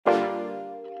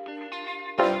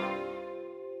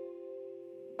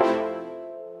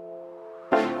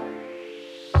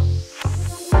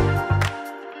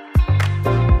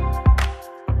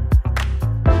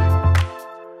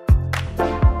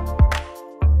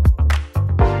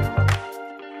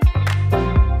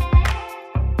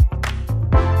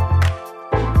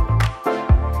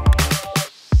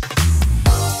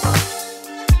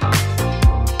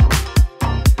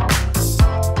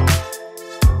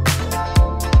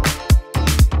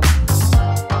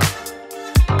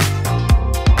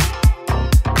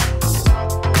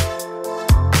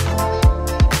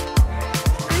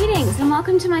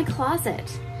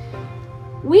closet.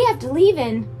 We have to leave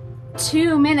in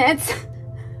 2 minutes.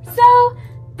 So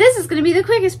this is gonna be the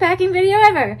quickest packing video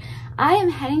ever. I am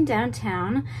heading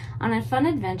downtown on a fun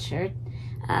adventure,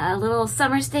 a little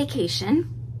summer staycation.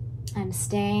 I'm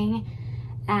staying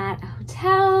at a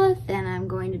hotel, then I'm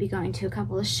going to be going to a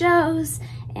couple of shows,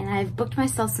 and I've booked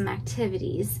myself some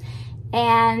activities.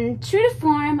 And true to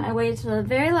form, I waited till the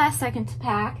very last second to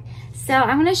pack. So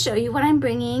I'm gonna show you what I'm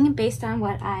bringing based on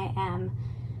what I am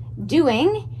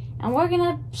doing. And we're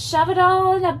gonna shove it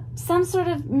all in some sort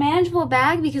of manageable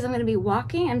bag because I'm gonna be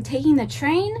walking. I'm taking the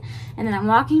train, and then I'm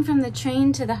walking from the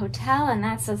train to the hotel, and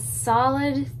that's a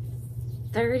solid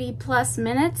 30 plus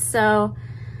minutes. So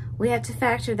we have to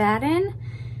factor that in.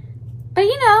 But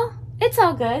you know, it's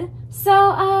all good.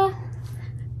 So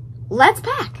let's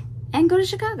pack and go to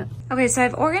Chicago. Okay, so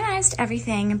I've organized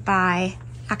everything by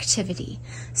activity.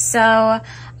 So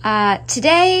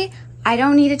today, I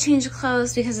don't need to change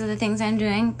clothes because of the things I'm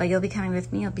doing, but you'll be coming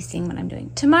with me. You'll be seeing what I'm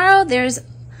doing. Tomorrow,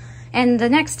 and the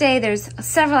next day, there's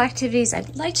several activities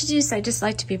I'd like to do, so I just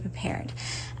like to be prepared.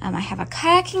 I have a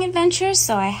kayaking adventure,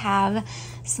 so I have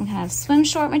some kind of swim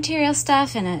short material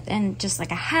stuff and just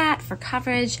like a hat for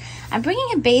coverage. I'm bringing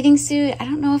a bathing suit. I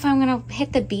don't know if I'm gonna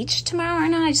hit the beach tomorrow or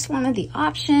not. I just wanted the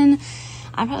option.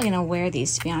 I'm probably gonna wear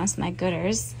these, to be honest, my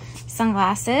gooders.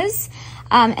 Sunglasses.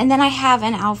 And then I have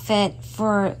an outfit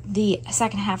for the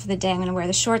second half of the day. I'm gonna wear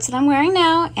the shorts that I'm wearing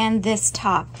now and this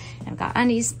top. I've got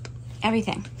undies,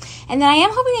 everything. And then I am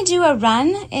hoping to do a run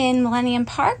in Millennium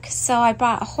Park. So I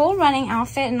brought a whole running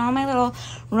outfit and all my little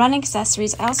run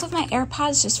accessories. I also have my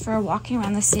AirPods just for walking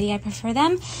around the city. I prefer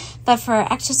them. But for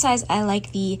exercise, I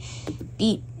like the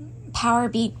Power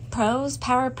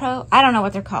Pro. I don't know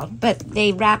what they're called, but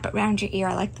they wrap around your ear.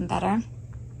 I like them better.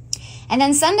 And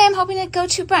then Sunday, I'm hoping to go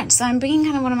to brunch. So I'm bringing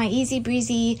kind of one of my easy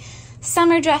breezy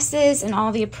summer dresses and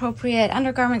all the appropriate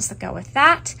undergarments that go with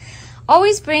that.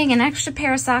 Always bring an extra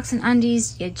pair of socks and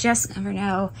undies. You just never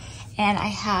know. And I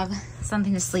have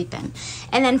something to sleep in.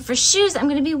 And then for shoes, I'm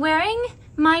gonna be wearing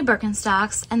my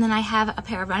Birkenstocks, and then I have a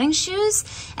pair of running shoes.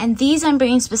 And these I'm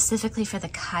bringing specifically for the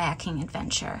kayaking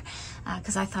adventure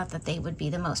because I thought that they would be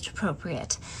the most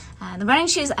appropriate. The running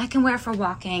shoes I can wear for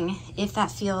walking if that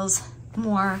feels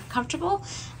more comfortable,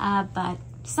 but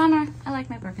summer, I like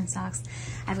my Birkenstocks.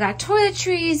 I've got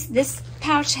toiletries. This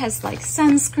pouch has like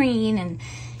sunscreen and,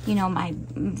 you know, my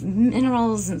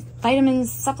minerals and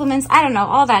vitamins, supplements, I don't know,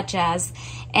 all that jazz.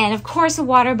 And of course, a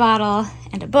water bottle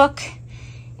and a book.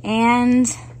 And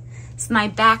it's my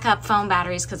backup phone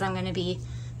batteries because I'm going to be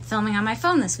filming on my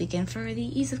phone this weekend for the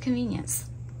ease of convenience.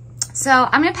 So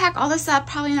I'm going to pack all this up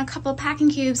probably in a couple of packing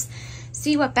cubes,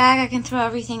 see what bag I can throw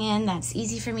everything in that's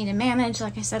easy for me to manage.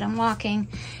 Like I said, I'm walking,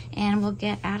 and we'll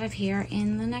get out of here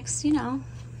in the next, you know,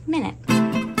 minute.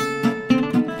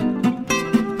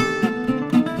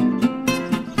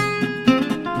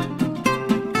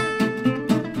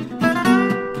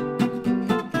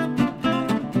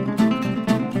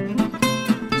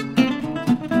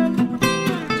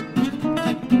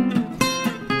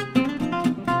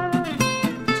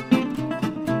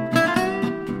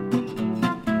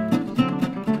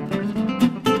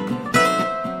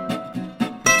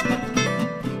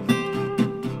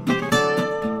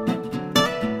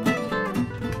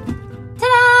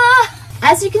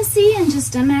 As you can see in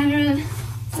just a matter of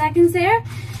seconds there,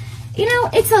 you know,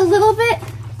 it's a little bit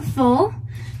full,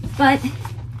 but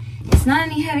it's not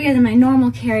any heavier than my normal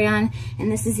carry-on,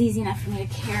 and this is easy enough for me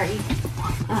to carry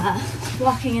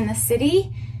walking in the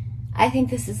city. I think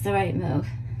this is the right move.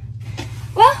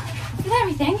 Well, with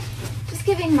everything, just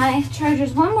giving my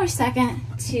chargers one more second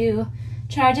to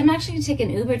charge. I'm actually going to take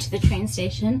an Uber to the train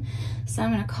station, so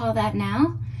I'm going to call that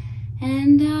now,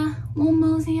 and we'll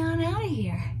mosey on out of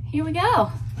here. Here we go,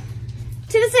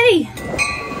 to the city.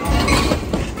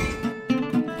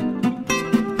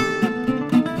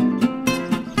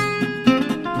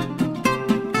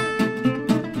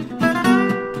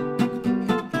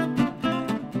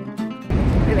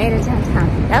 We made it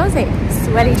downtown. That was a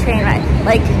sweaty train ride.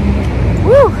 Like,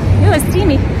 woo, it was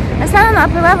steamy. I sat on the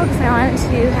upper level because I wanted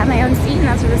to have my own seat, and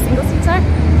that's where the single seats are.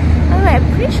 By the way,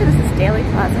 I'm pretty sure this is Daily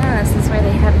Plaza, and this is where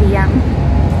they have the,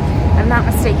 if I'm not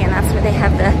mistaken, that's where they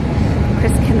have the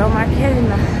Chris Kindle market in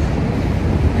the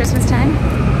Christmas time.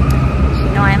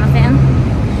 You know I am a fan.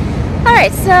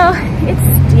 Alright, so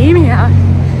it's steamy out.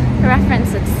 For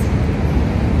reference, it's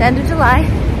the end of July.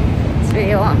 This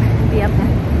video won't be up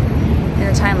in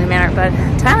a timely manner, but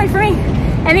timely for me.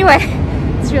 Anyway,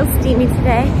 it's real steamy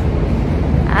today.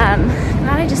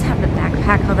 Glad I just have the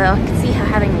backpack, although I can see how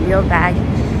having a wheeled bag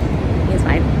means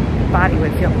my body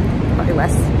would feel probably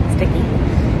less sticky.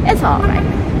 It's all right.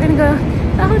 We're gonna go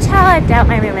the hotel. I doubt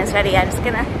my room is ready. I'm just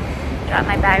gonna drop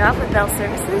my bag off with Bell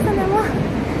Services and then we'll,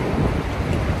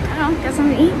 I don't know, get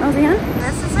something to eat, mosey on.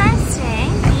 This is where I'm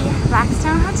staying, the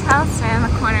Blackstone Hotel. It's right on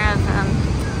the corner of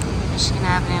Michigan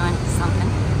Avenue and something.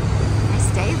 Nice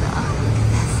day though. Look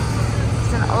at this.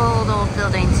 It's an old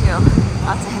building too.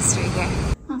 Lots of history here.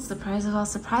 Well, surprise of all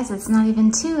surprises, it's not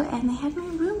even 2 and they have my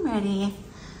room ready,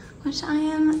 which I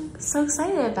am so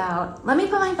excited about. Let me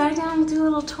put my bag down and do a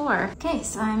little tour. Okay,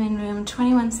 so I'm in room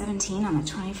 2117 on the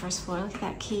 21st floor. Look at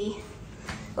that key.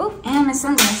 Oh, and my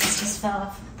sunglasses just fell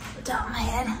off the top of my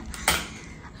head.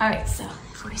 All right, so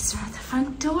if we start at the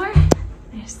front door,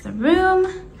 there's the room.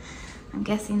 I'm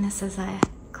guessing this is a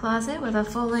closet with a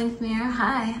full-length mirror.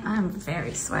 Hi, I'm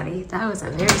very sweaty. That was a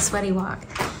very sweaty walk.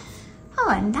 Oh,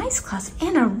 a nice closet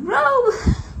and a robe.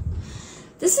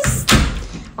 This is,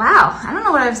 wow, I don't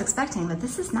know what I was expecting, but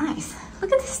this is nice.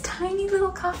 Look at this tiny little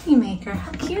coffee maker.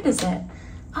 How cute is it?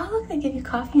 Oh, look, they give you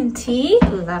coffee and tea.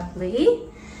 Lovely.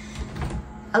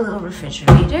 A little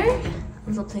refrigerator, a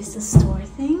little place to store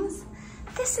things.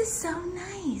 This is so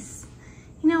nice.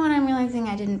 You know what, I'm realizing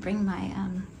I didn't bring my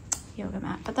yoga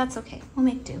mat, but that's okay. We'll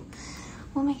make do.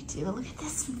 We'll make do. Look at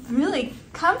this really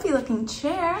comfy looking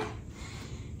chair.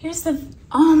 Here's the,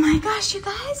 oh my gosh, you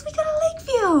guys, we got a lake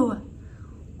view.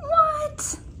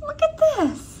 What? Look at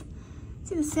this.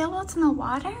 See the sailboats in the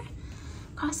water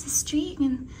across the street,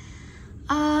 and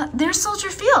there's Soldier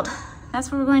Field.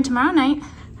 That's where we're going tomorrow night.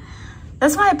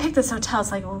 That's why I picked this hotel.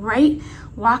 It's like right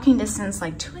walking distance,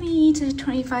 like 20 to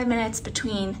 25 minutes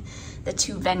between the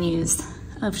 2 venues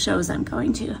of shows I'm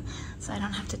going to, so I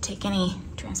don't have to take any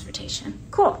transportation.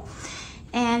 Cool.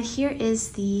 And here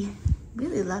is the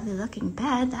really lovely looking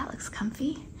bed. That looks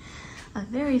comfy. A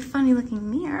very funny looking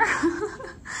mirror.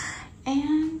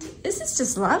 And this is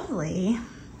just lovely.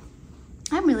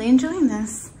 I'm really enjoying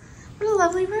this. What a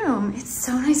lovely room. It's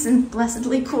so nice and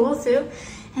blessedly cool too.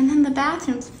 And then the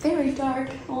bathroom's very dark.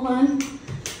 Hold on.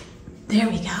 There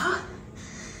we go.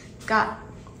 Got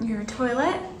your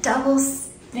toilet, double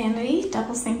vanity,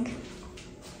 double sink,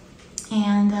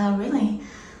 and a really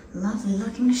lovely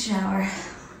looking shower.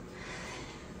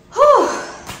 Whew.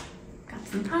 Got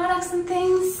some products and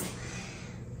things,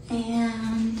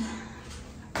 and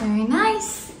very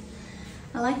nice.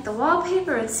 I like the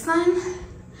wallpaper, it's fun.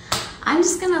 I'm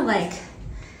just gonna like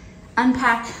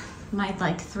unpack my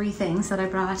like 3 things that I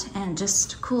brought and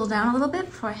just cool down a little bit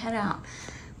before I head out.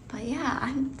 But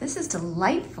yeah, this is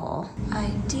delightful.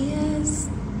 Ideas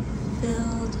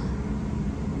filled.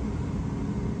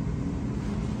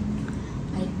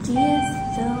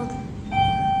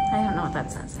 I don't know what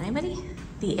that says. Anybody?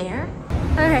 The air?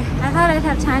 Okay, I thought I'd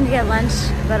have time to get lunch,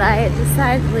 but I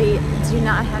decidedly do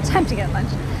not have time to get lunch.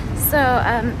 So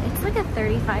it's like a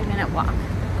 35-minute walk,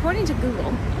 according to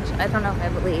Google, which I don't know if I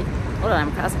believe. Hold on,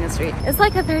 I'm crossing the street. It's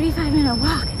like a 35-minute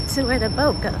walk to where the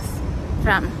boat goes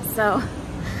from. So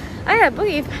I gotta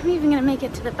believe I'm even gonna make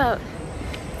it to the boat.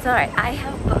 It's all right. I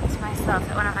have booked myself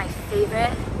at one of my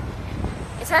favorite.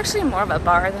 It's actually more of a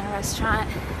bar than a restaurant.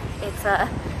 It's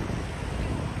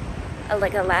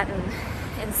like a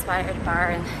Latin-inspired bar,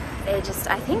 and they just,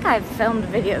 I think I've filmed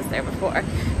videos there before,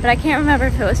 but I can't remember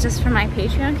if it was just for my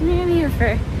Patreon community or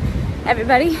for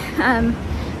everybody.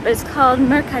 But it's called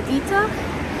Mercadito.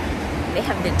 They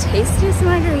have the tastiest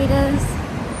margaritas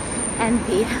and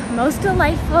the most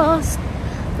delightful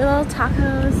little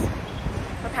tacos.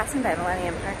 We're passing by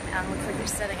Millennium Park now. Looks like they're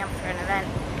setting up for an event.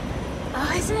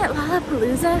 Oh, isn't it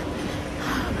Lollapalooza?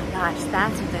 Oh my gosh,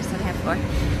 that's what they're setting up for.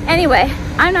 Anyway,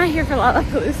 I'm not here for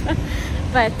Lollapalooza,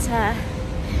 but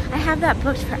I have that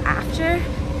booked for after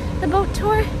the boat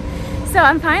tour. So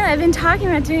I've been talking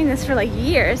about doing this for like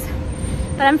years,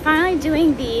 but I'm finally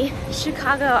doing the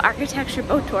Chicago architecture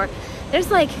boat tour.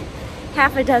 There's like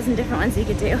half a dozen different ones you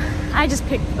could do. I just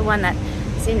picked the one that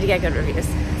seemed to get good reviews.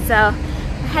 So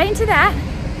we're heading to that.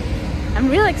 I'm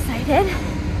real excited.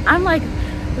 I'm like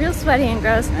real sweaty and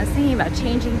gross, and I was thinking about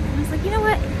changing. I was like, you know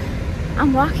what?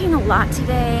 I'm walking a lot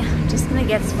today. I'm just gonna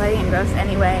get sweaty and gross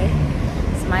anyway,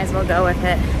 so might as well go with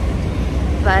it.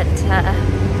 But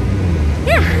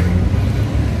yeah,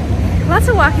 lots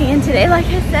of walking in today, like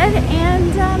I said,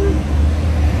 and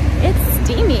it's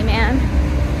steamy, man.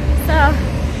 So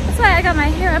that's why I got my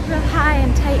hair up real high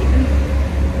and tight, and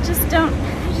I just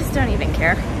don't even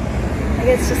care. Like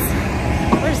it's just,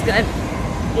 we're just gonna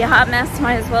be a hot mess.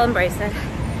 Might as well embrace it.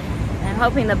 And I'm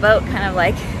hoping the boat kind of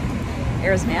like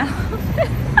airs me out.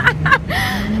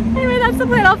 Anyway, that's the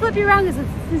point. I'll flip you around because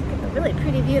it's a really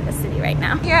pretty view of the city right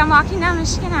now. Here I'm walking down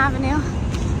Michigan Avenue.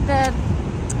 The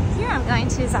pier I'm going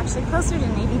to is actually closer to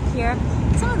Navy Pier.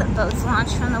 Some of the boats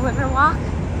launch from the Riverwalk.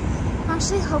 I'm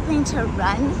actually hoping to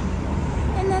run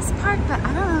in this park, but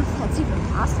I don't know if that's even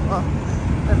possible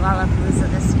with Lollapalooza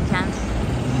this weekend.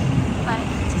 But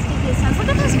just give you a sense. Look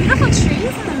at those beautiful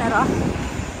trees in the middle.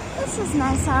 This is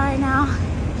nice out right now.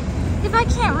 If I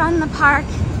can't run the park,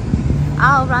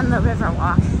 I'll run the river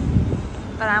walk.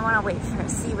 But I want to wait for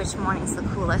see which morning's the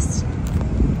coolest. So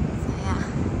yeah,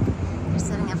 we're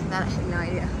setting up for that. I have no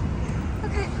idea.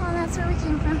 Okay, well that's where we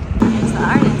came from. Here's the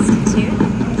Art Institute. I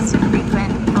used to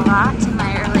frequent a lot in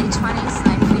my early 20s,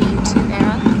 my pre-YouTube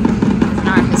era. It's an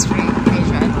art history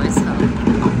major. I've always felt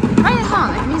right at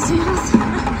home in museums. I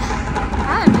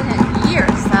haven't been in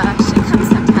years, so I should come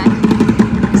sometime.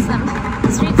 There's some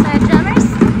street side drummers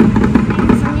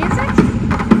making some music.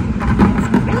 It's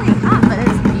really hot, but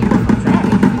it's a beautiful day.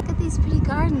 Look at these pretty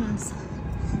gardens.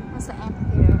 There's an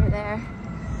amphitheater over there.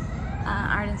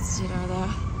 Art Institute over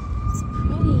there. It's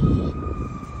pretty.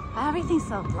 Wow, everything's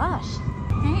so lush.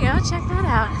 There you go, check that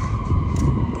out.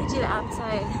 They do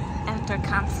outside after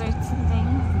concerts and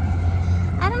things.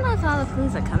 I don't know if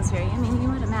Lollapalooza comes here. I mean, you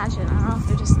would imagine. I don't know if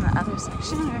they're just in the other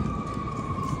section or...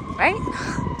 Right?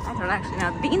 I don't actually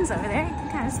know. The beans over there, you can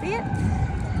kind of see it.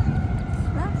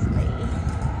 Lovely.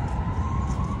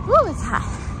 Ooh, it's hot,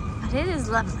 but it is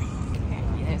lovely.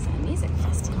 Apparently there's a music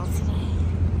festival today.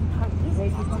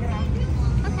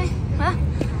 Okay, well,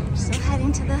 we're still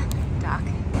heading to the dock.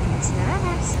 To the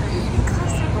river, so we're getting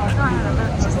closer. We're going on a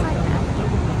boat just like that.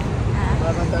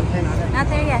 Not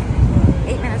there yet.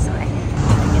 8 minutes away.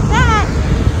 Look at that!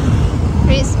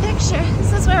 Prettiest picture.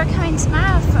 This is where we're coming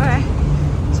tomorrow for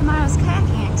tomorrow's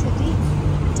kayaking activity.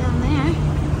 Down there.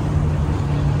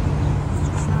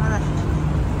 See some of the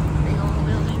big old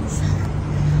buildings.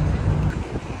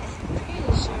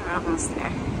 Pretty sure we're almost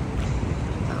there.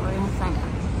 But we're gonna find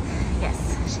out. Yes,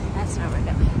 that's where we're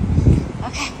going.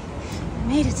 Okay. We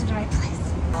made it to the right place.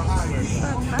 Look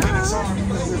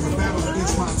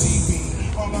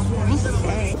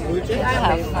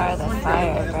how far the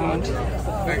fire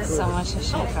burned. So much of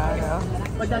Chicago.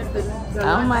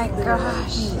 Oh my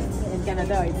gosh.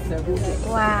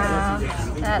 Wow,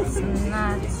 that's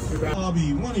nuts. I'll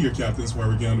be one of your captains while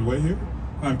we're getting underway here.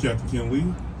 I'm Captain Ken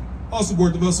Lee. Also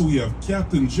aboard the vessel we have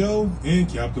Captain Joe and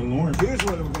Captain Lauren. Here's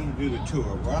what we're going to do the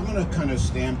tour. Well, I'm going to kind of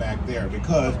stand back there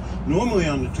because normally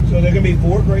on the tour, so there are going to be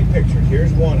 4 great pictures.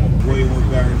 Here's one of them, William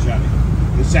Barrington.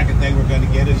 The second thing we're going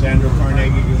to get is Andrew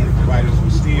Carnegie. You're going to provide us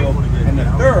with steel. And the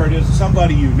third is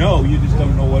somebody you know, you just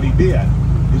don't know what he did.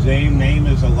 His name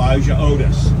is Elijah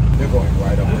Otis. They're going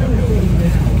right up that building.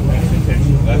 That's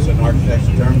intentional. That's an architect's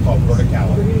term called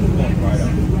verticality. Going right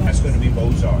up. That's going to be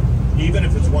Beaux-Arts. Even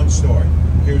if it's one story.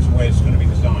 Here's the way it's going to be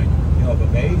designed. You'll have a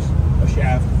base, a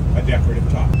shaft, a decorative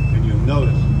top. And you'll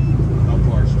notice how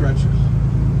far it stretches.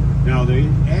 Now they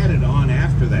added on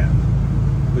after that.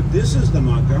 But this is the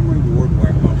Montgomery Ward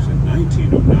warehouse in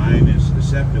 1909. It's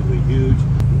deceptively huge.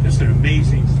 Just an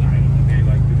amazing sign of a day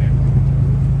like today.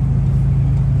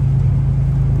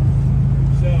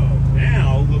 So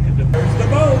now look at there's the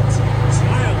boat.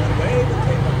 Smile and wave and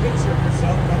take a picture of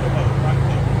yourself on the boat right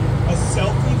now. A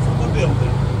selfie from the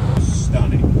building.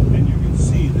 Stunning, and you can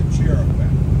see the chair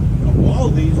effect. Now, all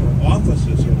these are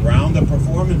offices around the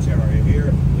performance area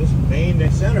here. This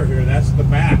main center here, that's the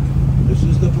back. This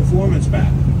is the performance back.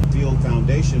 Field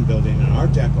Foundation building in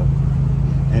Art Deco,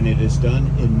 and it is done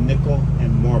in nickel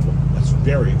and marble. That's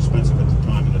very expensive at the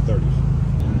time in the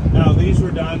 30s. Now, these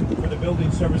were done for the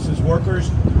building services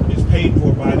workers. It's paid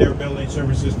for by their building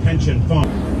services pension fund.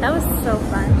 That was so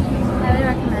fun. Highly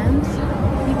recommend.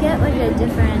 You get like a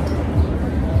different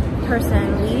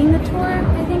person leading the tour,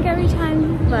 I think, every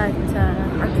time, but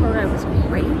our tour guide was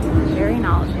great, very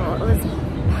knowledgeable. It was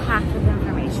packed with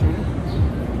information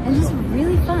and just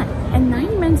really fun. And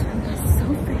 90 minutes went by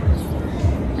so fast.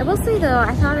 I will say though,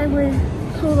 I thought I would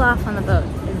cool off on the boat.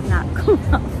 It did not cool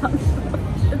off on the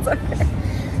boat. It's okay.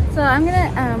 So I'm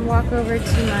gonna walk over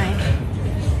to my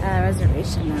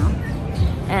reservation now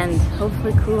and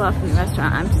hopefully cool off in the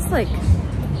restaurant. I'm just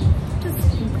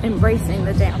embracing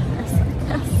the dampness, I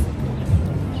guess.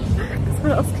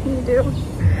 What else can you do?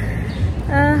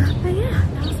 But yeah,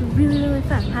 that was really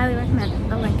fun. Highly recommend it.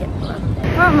 I'll link it below.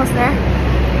 We're almost there.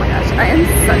 Oh my gosh, I am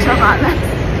such a hot mess.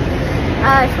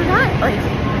 I forgot, like,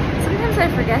 sometimes I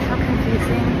forget how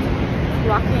confusing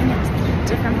walking into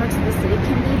different parts of the city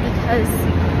can be because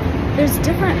there's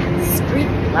different street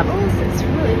levels. It's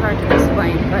really hard to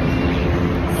explain, but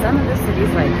some of the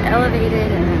city's like elevated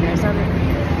and then there's other,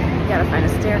 you gotta find a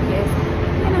staircase,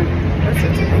 you know, those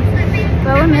sorts of things. So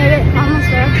we made it, almost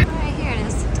there. Alright, here it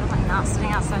is. Definitely not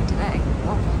sitting outside today.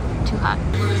 Well, too hot.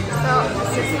 So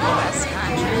this is the restaurant.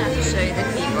 I'm trying not to show you the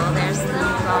people. There's the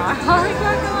bar. Oh my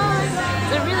god, come on!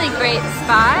 It's a really great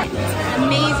spot. It's an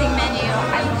amazing menu.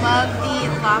 I love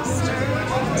the lobster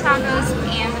tacos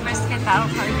and the brisket. That'll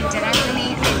probably be dinner for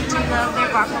me. I do love their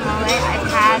guacamole.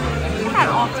 I've had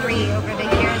all three over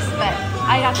the years, but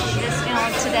I got to eat this meal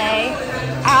today.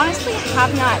 I honestly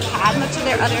have not had much of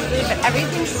their other food, but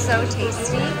everything's so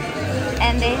tasty.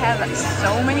 And they have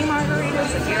so many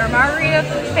margaritas. If you're a margarita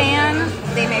fan,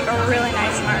 they make a really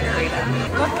nice margarita.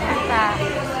 Look at that.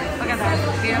 Look at that.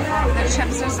 Beautiful. Their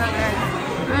chips are so good.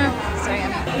 So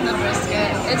yummy. The brisket.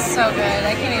 It's so good.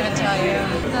 I can't even tell you.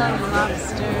 The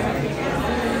lobster.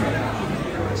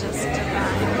 Just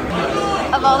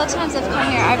divine. Of all the times I've come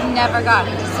here, I've never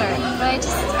gotten dessert. But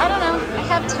I don't know. I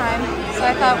have time. So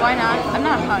I thought, why not? I'm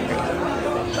not hungry.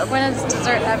 But when has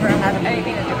dessert ever had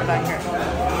anything to do with hunger?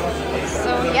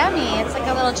 So yummy. It's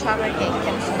like a little chocolate cake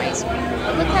and some ice cream.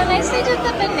 Look how nice they did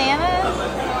the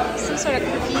bananas. Some sort of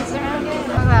cookies around it.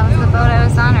 Oh, that was the boat I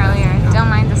was on earlier.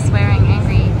 Don't mind the swearing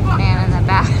angry man in the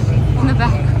background.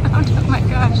 Oh my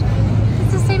gosh.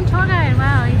 It's the same tour guide.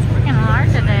 Wow, he's working hard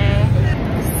today.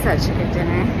 Such a good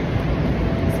dinner.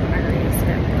 This margarita's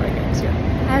been really good too.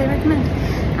 Highly recommend.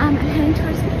 I'm heading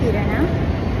towards the theater now.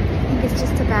 I think it's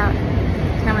just about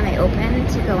time when they open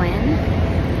to go in.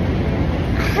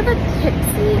 I have a pit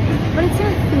seat, but it's in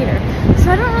a theater,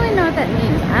 so I don't really know what that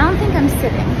means. I don't think I'm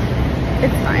sitting.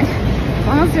 It's fine. As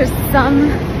long as there's some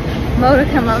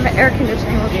modicum of air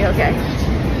conditioning, we'll be okay.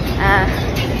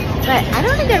 But I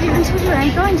don't think I've even told you what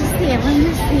I'm going to see. I'm going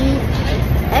to see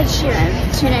Ed Sheeran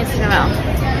 2 nights in a row.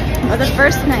 Well, the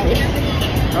first night,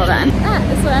 hold on.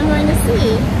 This is what I'm going to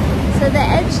see. So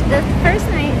the first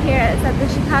night here is at the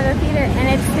Chicago Theater, and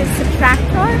it's his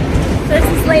Subtractor. So it's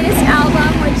his latest album,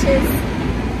 which is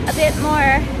a bit more,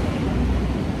 I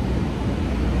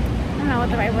don't know what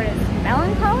the right word is,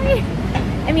 melancholy?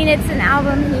 I mean, it's an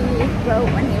album he wrote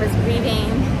when he was grieving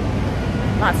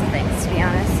lots of things, to be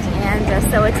honest.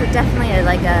 And so it's definitely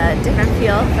like a different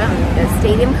feel from the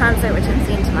stadium concert, which I'm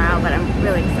seeing tomorrow, but I'm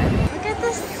really excited. Look at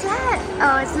this set!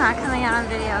 Oh, it's not coming out on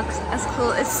video. It's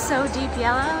cool. It's so deep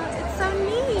yellow. It's so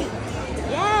neat.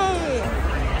 Yay!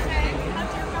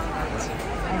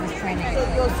 I was trying to... So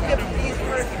you'll skip these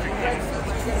first.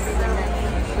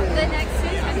 The next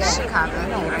is Chicago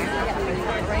Theater.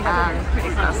 Pretty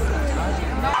close.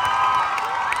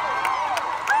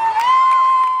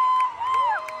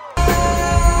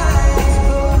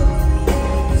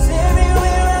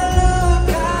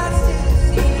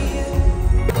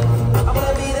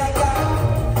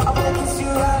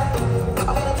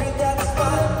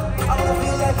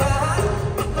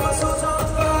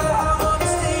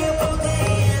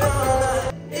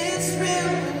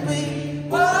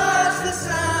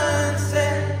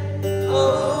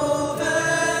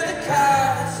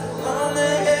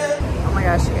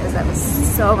 That was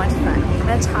so much fun. I'm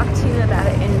going to talk to you about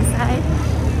it inside.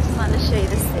 Just wanted to show you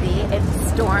the city. It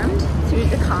stormed through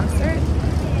the concert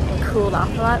and cooled off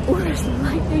a lot. Oh, there's some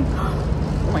lightning.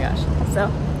 Oh my gosh. So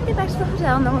I'll get back to the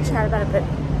hotel and then we'll chat about it, but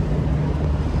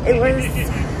it was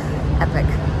epic.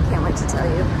 Can't wait to tell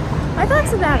you my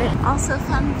thoughts about it. Also,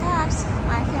 fun fact,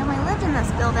 my family lived in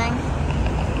this building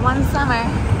one summer.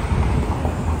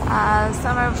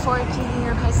 Summer before junior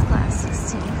year of high school, I was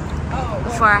 16.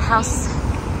 Before our house.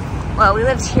 Well, we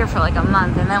lived here for like a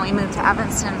month, and then we moved to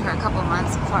Evanston for a couple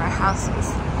months before our house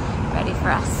was ready for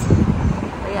us.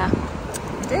 But yeah,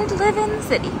 did live in the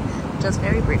city, just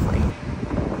very briefly.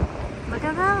 Look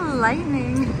at that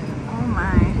lightning. Oh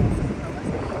my.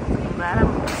 I'm glad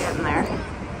I'm getting there.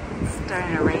 It's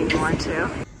starting to rain more too.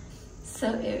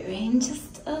 So it rained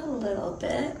just a little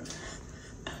bit.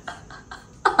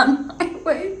 On my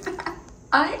way back,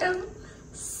 I am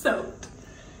soaked.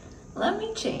 Let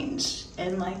me change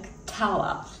and like towel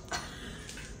off.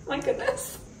 My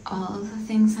goodness. All of the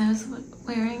things I was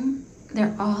wearing,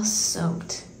 they're all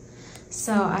soaked.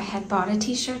 So I had bought a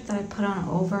t-shirt that I put on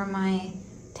over my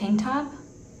tank top,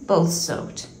 both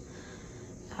soaked.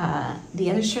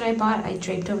 The other shirt I bought, I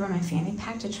draped over my fanny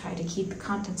pack to try to keep the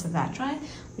contents of that dry,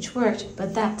 which worked,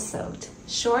 but that's soaked.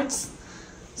 Shorts,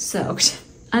 soaked.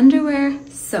 Underwear,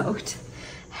 soaked.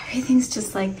 Everything's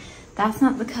just like, that's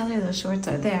not the color those shorts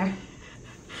are there.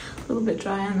 A little bit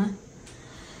dry on the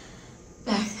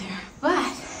back there,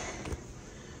 but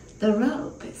the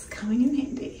robe is coming in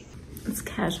handy. It's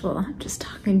casual. I'm just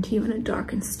talking to you in a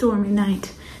dark and stormy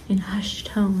night in hushed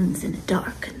tones in a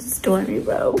dark and stormy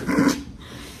robe.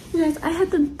 You guys, I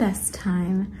had the best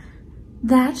time.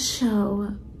 That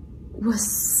show was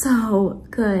so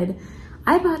good.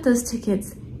 I bought those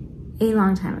tickets a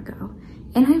long time ago,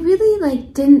 and I really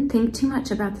didn't think too much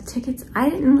about the tickets. I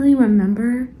didn't really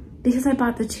remember because I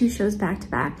bought the 2 shows back to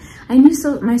back. I knew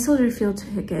my Soldier Field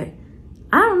ticket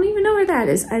I don't even know where that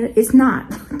is. It's not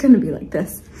gonna be like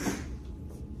this.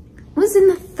 Was in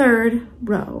the 3rd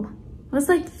row. It was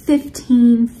like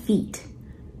 15 feet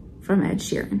from Ed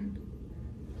Sheeran.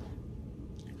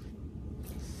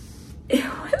 It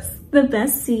was the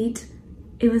best seat.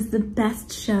 It was the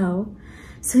best show.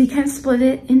 So he kind of split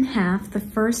it in half. The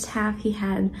first half he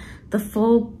had the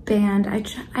full band. I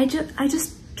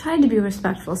just tried to be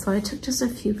respectful, so I took just a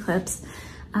few clips.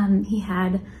 He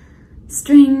had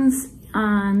strings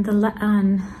on the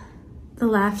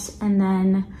left, and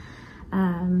then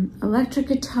electric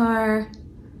guitar,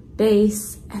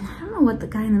 bass, and I don't know what the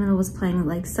guy in the middle was playing,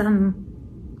 like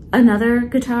another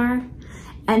guitar,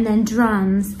 and then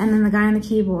drums, and then the guy on the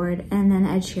keyboard, and then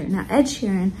Ed Sheeran. Now Ed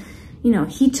Sheeran, you know,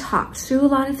 he talked through a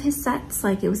lot of his sets,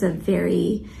 like it was a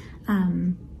very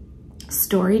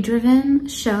story-driven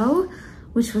show,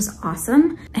 which was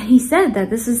awesome. And he said that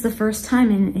this is the first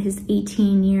time in his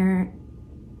 18-year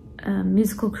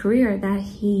musical career that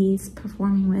he's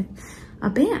performing with a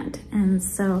band. And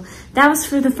so that was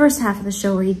for the first half of the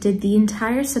show, where he did the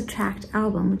entire Subtract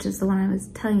album, which is the one I was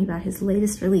telling you about, his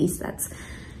latest release. That's,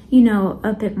 you know,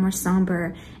 a bit more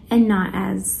somber and not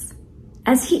as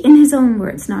he, in his own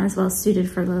words, not as well suited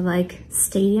for the like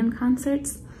stadium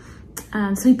concerts.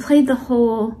 So he played the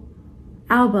whole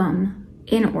album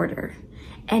in order,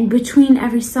 and between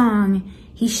every song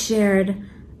he shared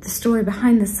the story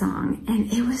behind the song.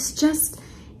 And it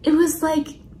was like,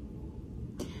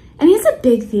 I mean, it's a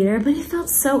big theater, but it felt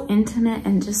so intimate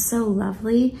and just so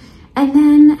lovely. And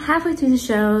then halfway through the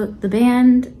show, the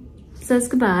band says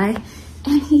goodbye,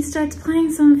 and he starts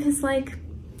playing some of his, like,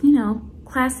 you know,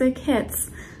 classic hits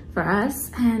for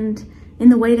us, and in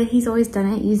the way that he's always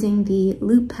done it, using the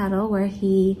loop pedal, where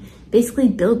he basically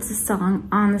builds the song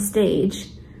on the stage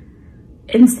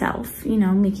himself, you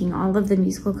know, making all of the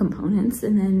musical components,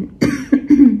 and then,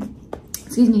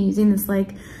 excuse me, using this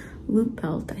like loop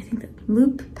belt, I think that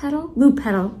loop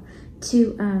pedal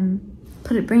to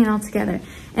bring it all together.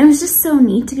 And it was just so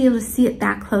neat to be able to see it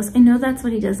that close. I know that's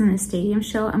what he does in a stadium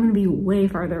show. I'm gonna be way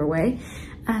farther away.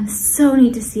 So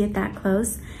neat to see it that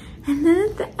close. And then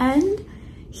at the end,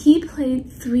 he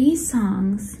played 3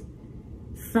 songs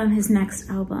from his next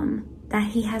album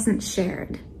that he hasn't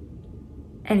shared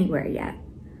anywhere yet.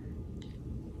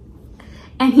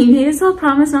 And he made his whole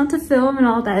promise not to film and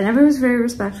all that, and everyone was very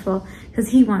respectful, because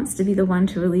he wants to be the one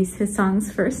to release his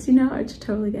songs first, you know, which I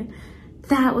totally get.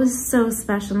 That was so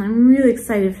special, and I'm really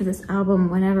excited for this album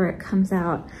whenever it comes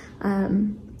out.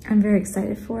 I'm very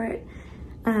excited for it.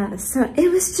 So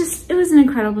it was an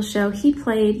incredible show. He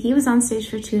was on stage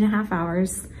for 2.5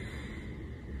 hours,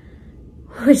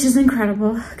 which is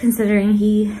incredible considering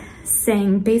he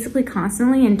sang basically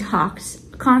constantly and talked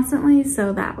constantly.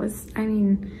 So that was, I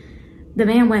mean, the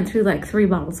man went through like 3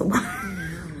 bottles of water.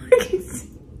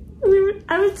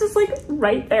 I was just like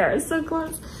right there, so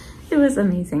close. It was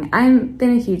amazing. I've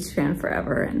been a huge fan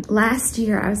forever. And last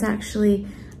year I was actually,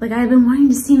 like, I've been wanting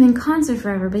to see him in concert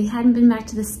forever, but he hadn't been back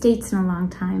to the States in a long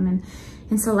time.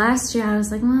 And so last year I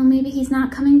was like, well, maybe he's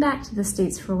not coming back to the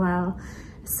States for a while.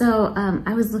 So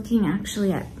I was looking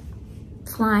actually at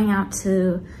flying out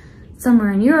to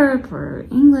somewhere in Europe or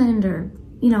England, or,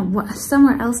 you know,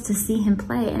 somewhere else to see him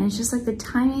play. And it's just like the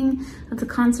timing of the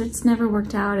concerts never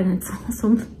worked out, and it's also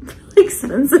really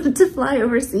expensive to fly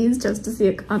overseas just to see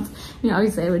a concert. I mean,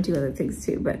 obviously I would do other things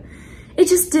too, but it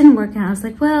just didn't work out. I was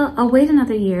like, well, I'll wait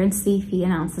another year and see if he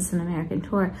announces an American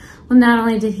tour. Well, not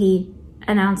only did he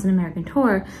announce an American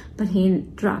tour, but he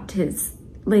dropped his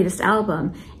latest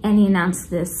album, and he announced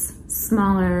this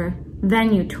smaller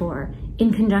venue tour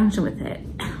in conjunction with it.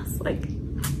 And I was like,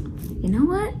 you know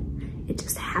what? It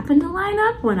just happened to line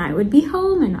up when I would be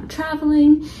home and not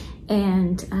traveling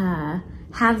and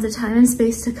have the time and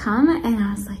space to come. And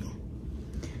I was like,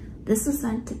 this was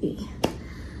meant to be.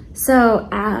 So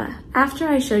after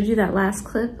I showed you that last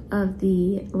clip of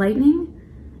the lightning,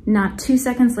 not 2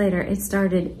 seconds later, it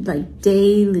started like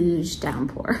deluge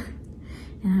downpour.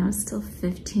 And I was still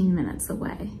 15 minutes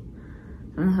away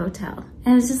from the hotel.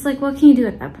 And it's just like, what can you do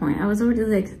at that point? I was already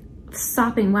like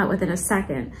sopping wet within a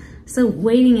second. So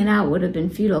waiting it out would have been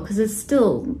futile, because it's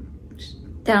still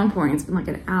downpouring. It's been like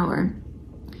an hour.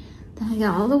 Then I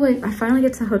got all the way, I finally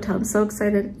get to the hotel. I'm so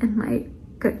excited. And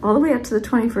got all the way up to the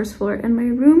 21st floor, and my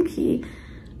room key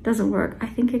doesn't work. I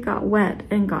think it got wet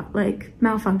and got like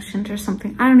malfunctioned or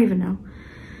something. I don't even know.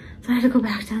 So I had to go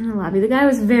back down to the lobby. The guy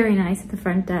was very nice at the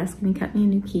front desk, and he got me a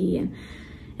new key,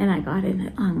 and I got in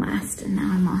at long last, and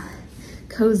now I'm all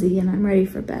cozy and I'm ready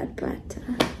for bed. But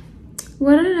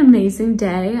what an amazing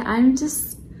day. I'm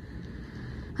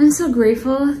so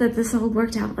grateful that this all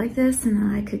worked out like this and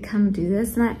that I could come do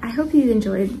this. And I hope you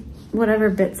enjoyed whatever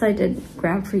bits I did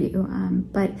grab for you.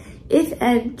 But if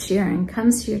Ed Sheeran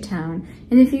comes to your town,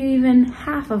 and if you're even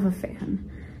half of a fan,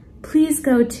 please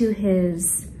go to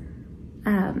his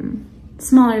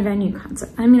smaller venue concert.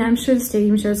 I mean, I'm sure the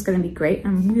stadium show is going to be great.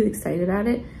 I'm really excited about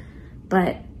it,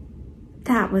 but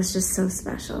that was just so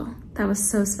special. That was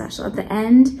so special. At the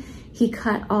end, he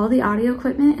cut all the audio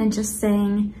equipment and just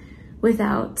sang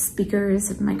without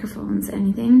speakers, microphones,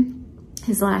 anything.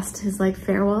 His like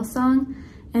farewell song,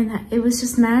 and it was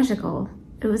just magical.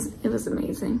 It was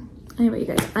amazing. Anyway, you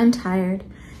guys, I'm tired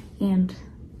and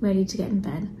ready to get in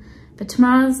bed. But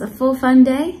tomorrow's a full fun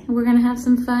day. We're gonna have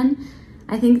some fun.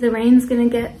 I think the rain's gonna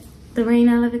get the rain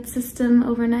out of its system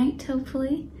overnight,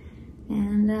 hopefully,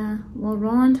 and we'll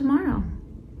roll on tomorrow.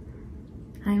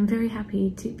 I'm very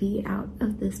happy to be out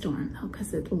of the storm though,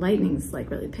 because the lightning's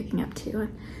like really picking up too.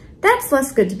 That's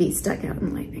less good to be stuck out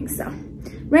in lightning. So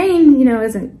rain, you know,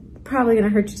 isn't probably gonna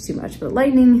hurt you too much, but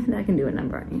lightning, that can do a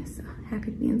number on you. So happy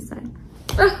to be inside.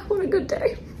 Oh, what a good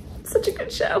day. Such a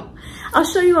good show. I'll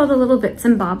show you all the little bits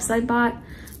and bobs I bought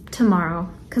tomorrow,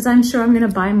 because I'm sure I'm gonna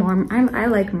buy more. I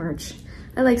like merch.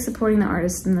 I like supporting the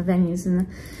artists and the venues and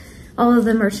all of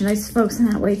the merchandise folks in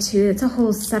that way too. It's a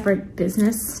whole separate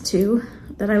business too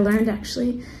that I learned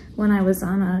actually when I was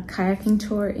on a kayaking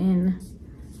tour in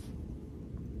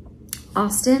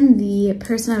Austin. The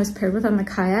person I was paired with on the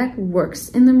kayak works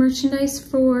in the merchandise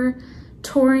for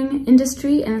touring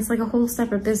industry, and it's like a whole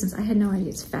separate business. I had no idea.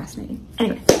 It's fascinating.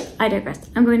 Anyway, I digress.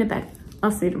 I'm going to bed.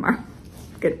 I'll see you tomorrow.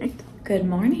 Good night. Good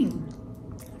morning.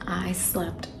 I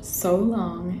slept so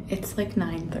long. It's like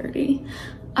 9:30.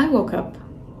 I woke up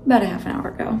about a half an hour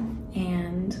ago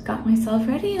and got myself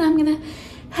ready, and I'm gonna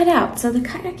head out. So the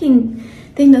kayaking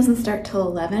thing doesn't start till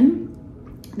 11.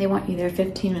 They want you there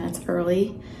 15 minutes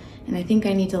early, and I think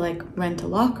I need to like rent a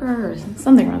locker or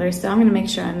something or other, so I'm gonna make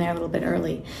sure I'm there a little bit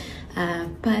early.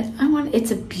 But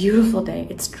it's a beautiful day.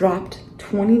 It's dropped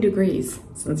 20 degrees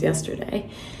since yesterday,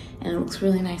 and it looks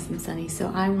really nice and sunny,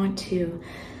 so I want to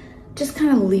just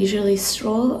kind of leisurely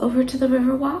stroll over to the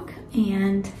Riverwalk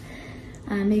and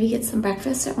maybe get some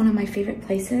breakfast at one of my favorite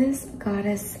places,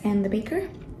 Goddess and the Baker.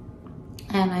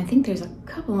 And I think there's a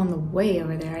couple on the way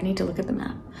over there. I need to look at the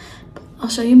map. But I'll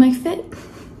show you my fit,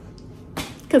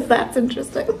 because that's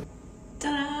interesting.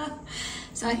 Ta-da!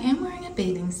 So I am wearing a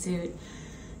bathing suit.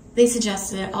 They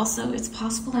suggested it. Also, it's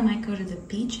possible I might go to the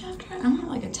beach after. I don't have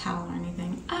like a towel or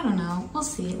anything. I don't know. We'll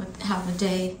see where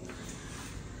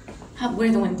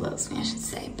the wind blows me, I should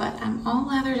say. But I'm all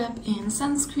lathered up in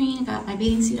sunscreen. Got my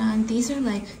bathing suit on. These are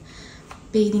like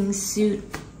bathing suit,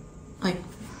 like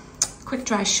quick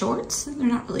dry shorts. They're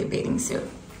not really a bathing suit,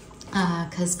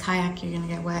 because kayak, you're gonna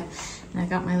get wet. And I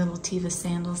got my little Tiva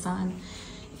sandals on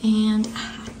and a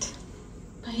hat.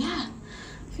 But yeah,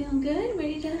 feeling good,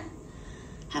 ready to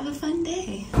have a fun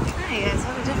day. Hi guys,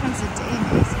 what a difference a day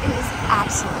makes. It is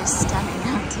absolutely stunning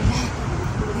out today.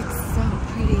 It's so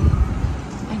pretty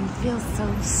and feels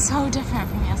so different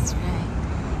from yesterday.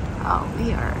 Oh,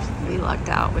 we lucked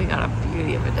out. We got a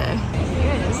beauty of a day.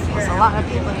 Here it is. There's a lot of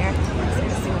people here.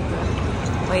 Let's see what the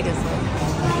wait is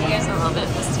like. Here's a little bit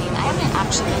of the scene. I haven't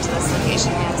actually been to this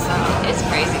location yet, so it's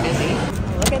crazy busy.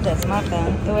 Look at this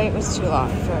muffin. The wait was too long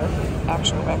for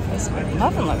actual breakfast, but the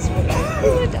muffin looks really good.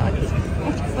 Ooh, doggy.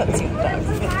 Let's see what dogs.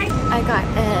 I got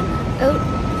an oat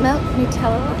milk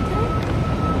Nutella latte,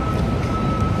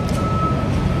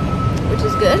 which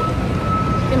is good.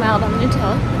 Pretty mild on the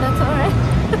Nutella, but that's alright.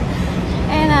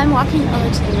 And I'm walking over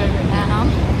to the river now,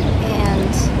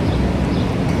 and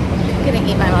I'm gonna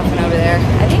eat my muffin over there.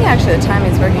 I think actually the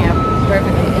timing's working out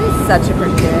perfectly. It is such a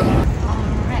pretty day.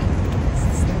 Alright,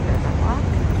 this is the river walk.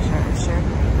 I'm sure I've shared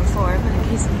it before, but in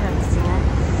case you haven't seen it,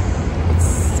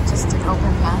 it's just an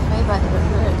open pathway by the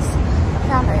river. I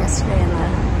found out yesterday in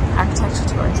the architecture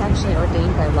tour, it's actually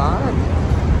ordained by law that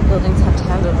buildings have to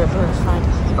have the riverfront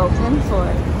open for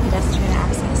pedestrian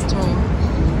access during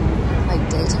like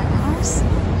daytime hours.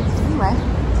 Anyway,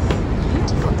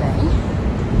 beautiful day.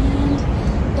 And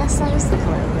yes, that is the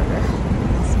Florida River.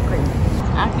 It's great.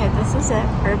 Okay, this is it.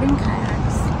 Urban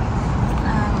kayaks.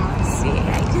 Let's see.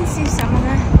 You can see some of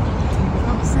the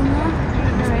folks in the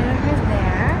river right over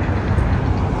there.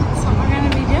 That's what we're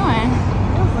gonna be doing.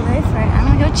 Beautiful day for it. I'm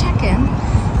gonna go check in,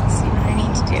 see what I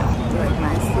need to do. Really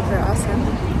nice, super awesome.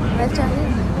 Right,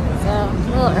 Johnny? So a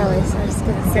little early, so I'm just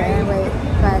gonna sit and wait.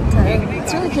 But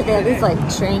it's really cute. They have these like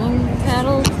training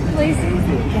paddle places.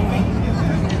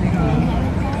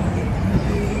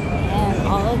 And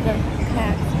all of the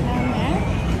kayaks down there.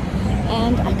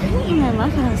 And I couldn't eat my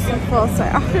muffin, I was so full, so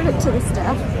I offered it to the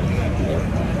staff.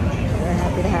 They're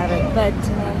happy to have it, but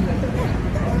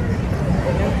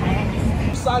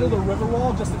side of the river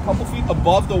wall, just a couple feet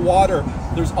above the water,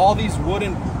 there's all these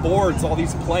wooden boards, all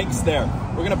these planks there.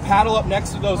 We're gonna paddle up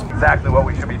next to those. Exactly what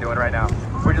we should be doing right now.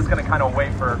 We're just gonna kind of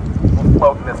wait for, we'll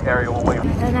float in this area, we'll wait. I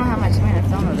don't know how much I'm gonna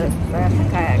film of this, but I have to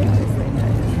kayak, obviously, but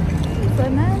it's a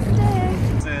nice day.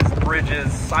 This is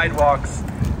bridges, sidewalks,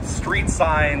 street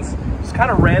signs, just kind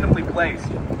of randomly placed.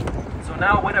 So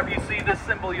now whenever you see this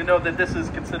symbol, you know that this is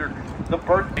considered the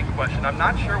birthday question. I'm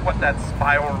not sure what that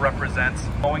spiral represents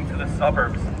going to the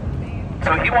suburbs.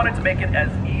 So he wanted to make it as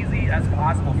easy as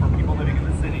possible for people living in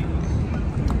the city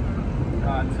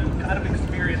to kind of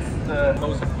experience the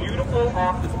most beautiful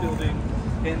office building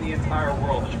in the entire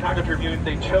world. The Chicago Tribune,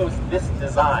 they chose this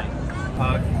design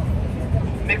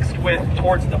mixed with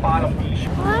towards the bottom beach.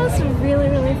 Well, that was really,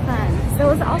 really fun. So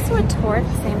it was also a tour at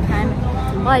the same time.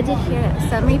 Well, I did hear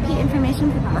some repeat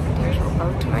information from the architectural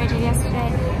boat tour I did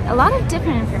yesterday. A lot of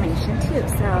different information too,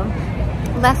 so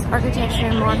less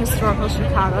architecture, more historical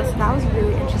Chicago, so that was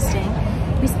really interesting.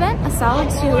 We spent a solid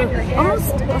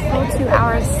almost a full 2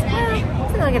 hours,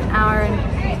 like an hour and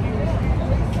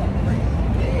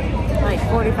like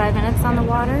 45 minutes on the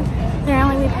water.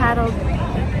 Apparently we paddled,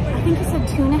 I think you said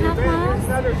 2.5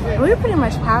 miles. We were pretty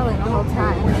much paddling the whole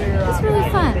time. It was really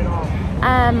fun.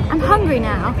 I'm hungry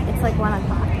now. It's like 1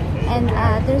 o'clock. And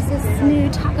there's this new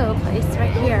taco place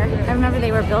right here. I remember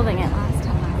they were building it last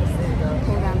time I was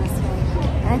came down this way.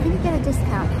 And I think you get a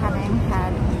discount having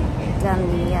had done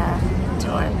the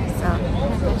tour. So I'm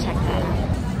gonna go check that out.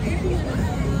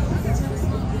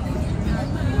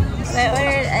 So I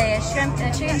ordered a shrimp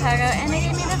and a chicken taco and they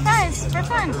gave me the fries for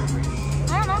fun.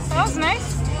 I don't know, that was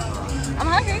nice. I'm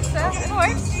hungry, so it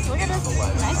works. Look at this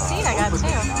nice seat I got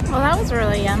too. Well, that was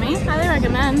really yummy. Highly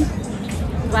recommend.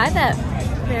 I'm glad that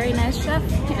very nice chef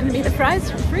handed me the fries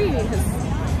for free because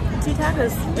 2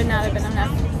 tacos would not have been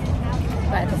enough.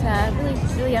 But really,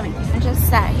 really yummy. I just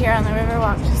sat here on the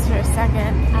Riverwalk just for a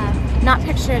second. Not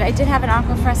pictured. I did have an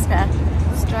aqua fresca,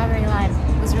 strawberry lime.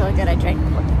 It was really good. I drank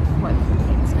more than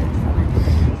things from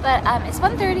it. But it's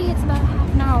 1:30. It's about a half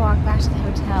an hour walk back to the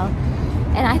hotel.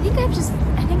 And I think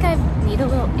I need a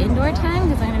little indoor time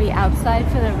because I'm going to be outside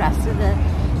for the rest of the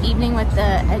evening with the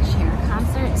Ed Sheeran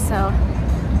concert. So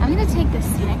I'm going to take the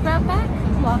scenic route back,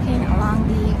 walking along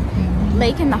the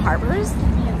lake and the harbors.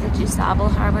 You have the Jusable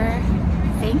Harbor,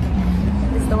 I think,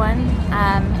 is the one.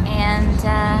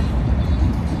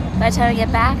 By the time I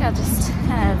get back, I'll just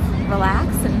kind of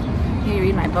relax and maybe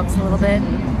read my books a little bit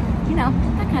and, you know,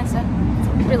 that kind of stuff.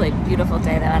 It's a really beautiful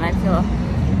day though, and I feel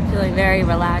feeling very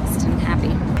relaxed and happy.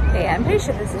 Yeah, I'm pretty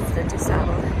sure this is the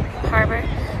Jusable Harbor,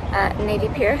 Navy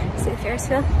Pier. See the Ferris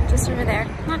wheel? Just over there.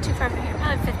 Not too far from here,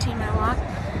 probably a 15-minute walk.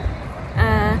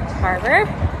 Harbor.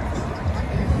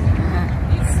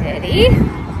 City.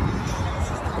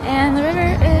 And the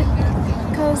river, it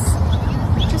goes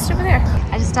just over there.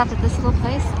 I just stopped at this little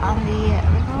place on the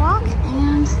Riverwalk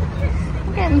and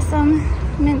we're getting some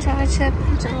mint chocolate chip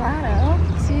gelato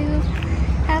to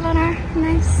have on our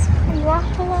nice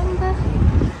walk along the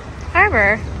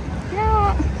harbor. You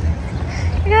know,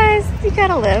 you guys, you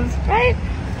gotta live, right?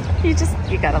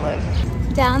 You gotta live.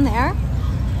 Down there,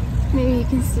 maybe you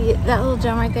can see that little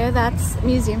dome right there. That's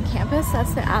Museum Campus.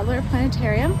 That's the Adler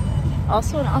Planetarium.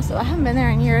 Also, I haven't been there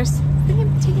in years. I think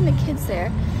I'm taking the kids there,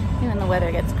 when the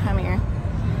weather gets crummier.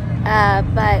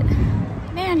 But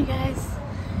man, you guys,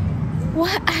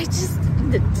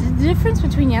 the difference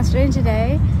between yesterday and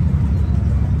today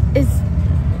is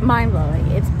mind-blowing.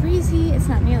 It's breezy, it's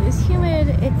not nearly as humid,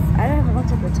 I haven't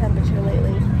looked at the temperature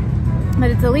lately, but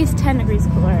it's at least 10 degrees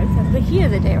cooler. It's at the heat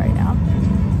of the day right now.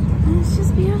 And it's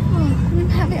just beautiful. I'm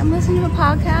happy. I'm listening to a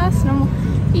podcast and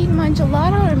I'm eating my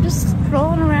gelato and I'm just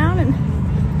scrolling around and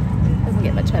it doesn't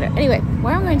get much better. Anyway,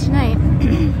 where I'm going tonight,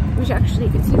 which actually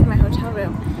you can see from my hotel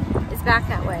room, is back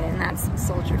that way, and that's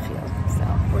Soldier Field. So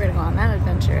we're gonna go on that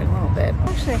adventure in a little bit. I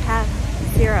actually have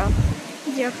zero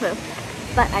clue.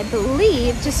 But I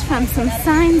believe, just from some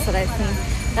signs that I've seen,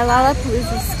 that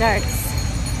Lollapalooza starts,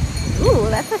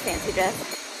 ooh, that's a fancy dress,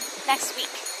 next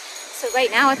week. So right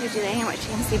now what they're doing, and what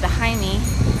you can see behind me,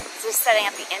 is they're setting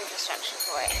up the infrastructure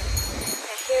for it.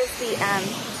 So here's the, I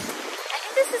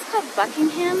think this is called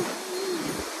Buckingham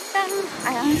Fountain.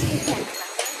 I honestly can't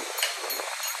remember.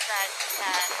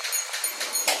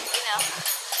 But, you know,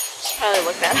 should probably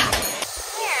look that up.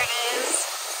 There it is.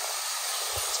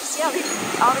 See all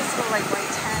these little like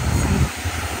white tents and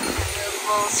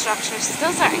movable structures.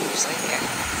 Those aren't usually here.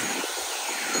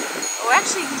 But we're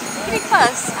actually pretty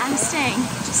close. I'm staying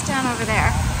just down over there.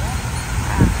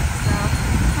 So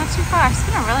not too far. It's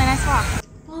been a really nice walk.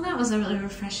 Well, that was a really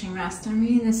refreshing rest. I'm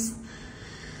reading this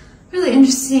really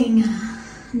interesting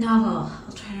novel.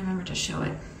 I'll try to remember to show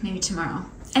it maybe tomorrow.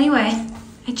 Anyway,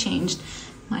 I changed.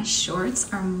 My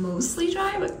shorts are mostly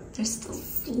dry, but they're still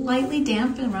slightly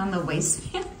damp around the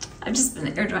waistband. I've just been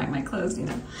air drying my clothes, you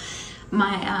know.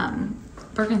 My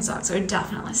Birkenstocks are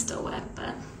definitely still wet,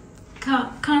 but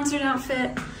concert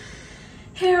outfit,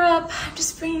 hair up. I'm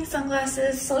just bringing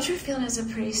sunglasses. Soldier Field has a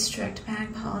pretty strict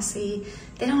bag policy.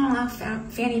 They don't allow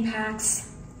fanny packs.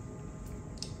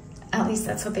 At least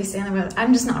that's what they say on the road.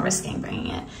 I'm just not risking bringing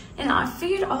it. And I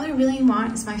figured all I really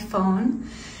want is my phone.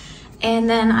 And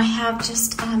then I have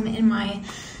just in my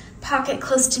pocket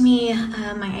close to me,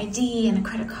 my ID and a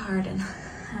credit card and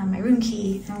my room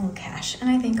key and a little cash. And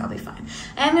I think I'll be fine.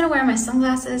 I am gonna wear my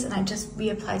sunglasses and I just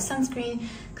reapplied sunscreen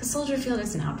because Soldier Field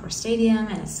is an outdoor stadium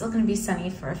and it's still gonna be sunny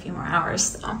for a few more hours.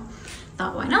 So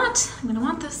thought, why not? I'm gonna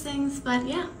want those things, but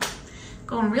yeah,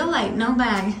 going real light, no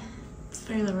bag. It's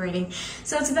very liberating.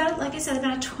 So it's about, like I said,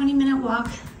 about a 20-minute walk,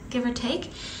 give or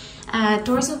take.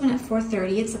 Doors open at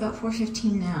 4:30. It's about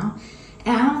 4:15 now.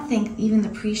 And I don't think even the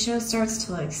pre-show starts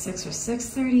till like 6 or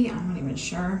 6:30. I'm not even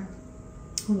sure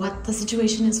what the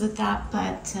situation is with that,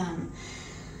 but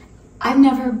I've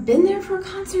never been there for a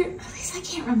concert. At least I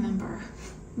can't remember.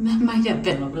 It might have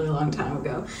been a really long time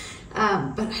ago,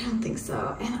 but I don't think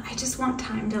so. And I just want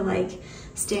time to like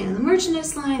stand in the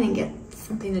merchandise line and get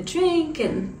something to drink,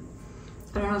 and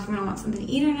I don't know if I'm gonna want something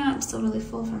to eat or not. I'm still really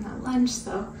full from that lunch,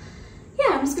 so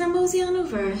yeah, I'm just gonna mosey on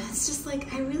over. It's just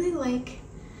like, I really like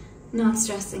not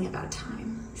stressing about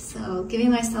time. So giving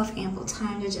myself ample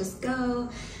time to just go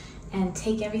and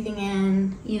take everything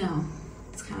in, you know,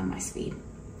 it's kind of my speed.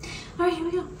 All right, here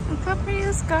we go. Look how pretty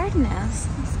this garden is.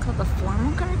 It's called the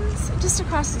Formal Gardens, just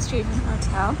across the street from the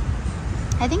hotel.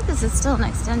 I think this is still an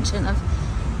extension of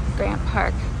Grant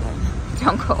Park, but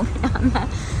don't quote me on that.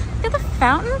 Look at the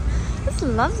fountain. It's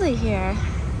lovely here.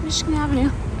 Michigan Avenue,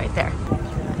 right there.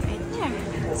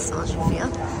 Soldier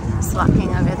Field. Just walking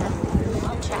over the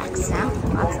tracks now.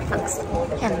 Lots of folks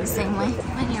heading the same way.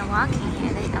 When you're walking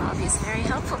here, they have all these very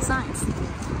helpful signs,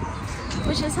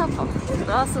 which is helpful, but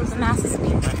also the masses of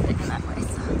people are in that place,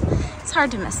 so it's hard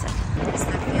to miss it. There's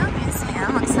the Field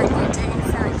Museum. Looks like they're doing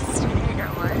Philly Street or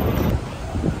what.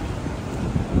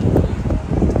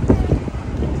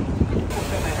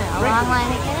 A long line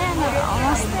to get in. We're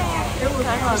almost there.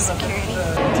 Guard security.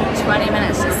 It took 20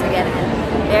 minutes just to get in.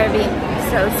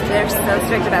 They're so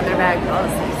strict about their bag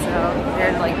policy, so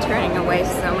they're like turning away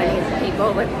so many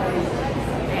people with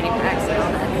fanny packs and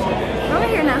all that. We're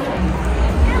over here now.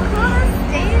 Yeah, cool, the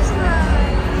stage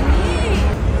looks neat.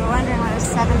 We're wondering what a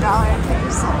 $7.50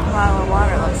 bottle of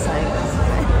water looks like.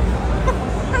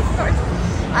 Of course.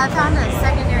 I found a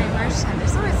secondary merch tent.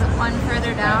 There's always one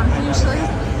further down, usually.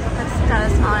 That's got a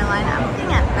smaller line. I'm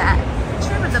looking at that.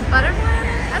 Sure, with the butterfly?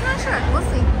 I'm not sure. We'll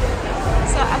see.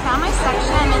 So I found my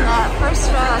section in the first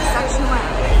row. Section 1,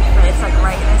 but it's like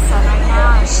right in the sun right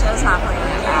now, and it shows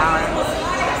operating hours.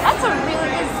 That's a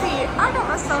really good seat. I got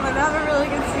myself another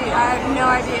really good seat. I have no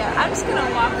idea. I'm just gonna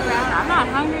walk around. I'm not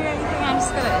hungry or anything. I'm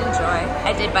just gonna enjoy.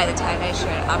 I did buy the tie-dye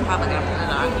shirt. I'm probably gonna put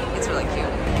it on. It's really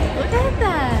cute. Look at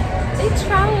that. They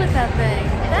travel with that thing.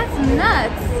 That's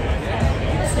nuts.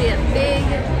 Must be a big,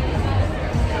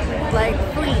 like,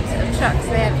 fleet of trucks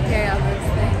they have to carry all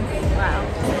those things. Wow.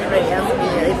 Everybody else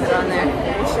immediately put on their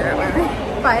shirt when they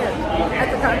buy it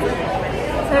at the concert.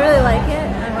 So I really like it.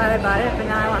 I'm glad I bought it, but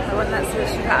now I want the one that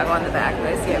says Chicago on the back, but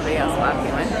I see everybody else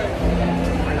walking one.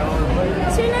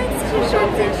 2 nights, 2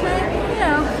 shirts each night. You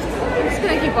know, I'm just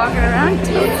gonna keep walking around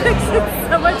till it's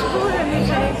so much cooler than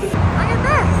usually. Look at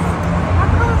this.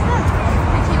 How cool is this?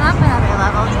 I came up another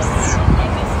level just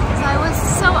because I was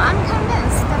so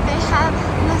unconvinced that they have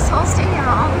in this whole stadium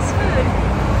all this food.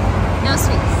 No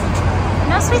sweets.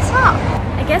 No sweets at all.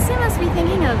 I guess they must be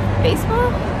thinking of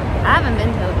baseball. I haven't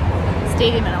been to a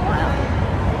stadium in a while.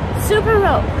 Super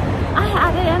Rope. I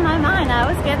had it in my mind. I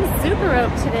was getting Super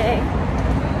Rope today.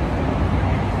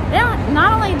 They don't,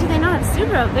 not only do they not have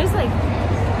Super Rope, there's like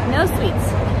no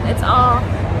sweets. It's all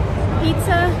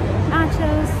pizza,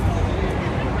 nachos,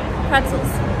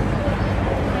 pretzels.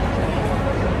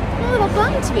 I'm a little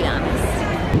bummed, to be honest.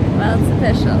 Well, it's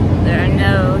official. There are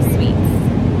no sweets.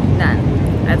 None.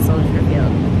 At Soldier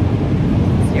Field.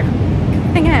 Zero.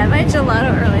 I think I had my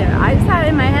gelato earlier. I just had it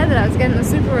in my head that I was getting the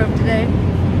Super Rope today.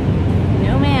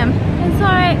 No ma'am. It's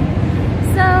alright.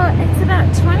 So it's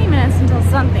about 20 minutes until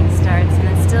something starts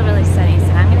and it's still really sunny, so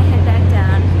I'm gonna head back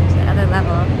down to the other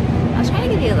level. I'll try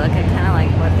to give you a look at kind of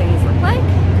like what things look like.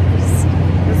 It's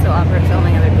so awkward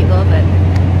filming other people, but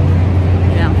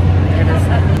you know, there it is.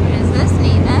 There's this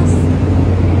neatness.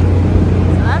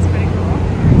 So that's pretty cool.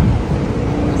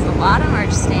 A lot of merch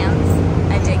stands.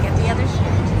 I did get the other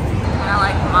shirt. Kind of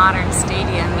like modern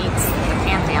stadium meets the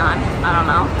Pantheon. I don't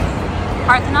know.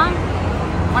 Parthenon?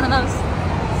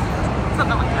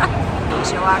 something like that.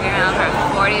 After walking around for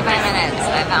 45 minutes,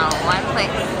 I found one place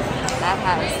that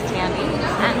has candy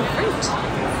and fruit.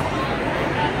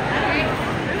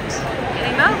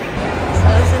 Getting milk. So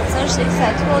is it socially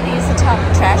acceptable to use the top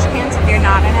trash cans if you're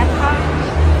not in Epcot?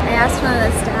 I asked one of the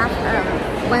staff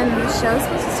when the show's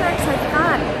supposed to start, because I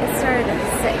thought it started at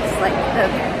 6, like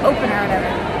the opener or whatever.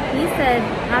 He said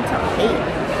not till 8.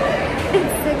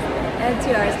 It's 6 and 2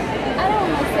 hours. I don't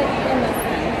want to sit in this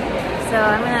thing. So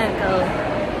I'm gonna go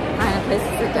find a place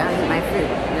to sit down and eat my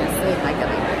fruit and then sleep my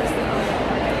gummy bears. So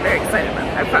I'm very excited about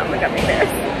that. I found the gummy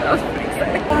bears. That was pretty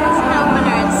exciting. There's an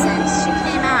opener at 6. She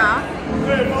came out.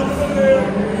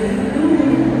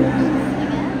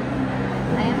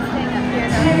 I am staying up here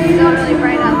though. It's still really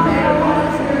bright out there.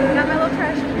 Got my little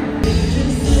trash can.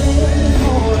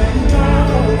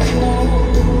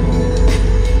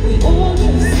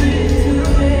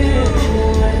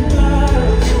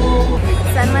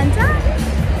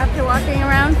 After walking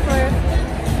around for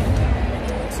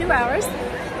 2 hours.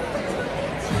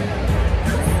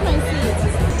 Nice seats.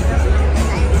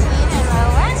 19 and row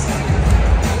west.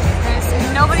 There's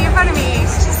nobody in front of me.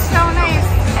 It's just so nice.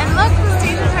 And look, the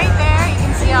station's right there. You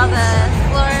can see all the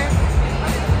floor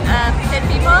pit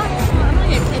people. I'm gonna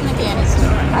get Kid Danny's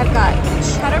store. I've got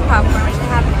cheddar popcorn, which I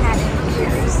haven't had in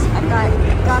years. I've got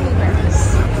gummy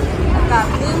bears. I've got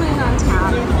Blue Moon on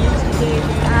tap.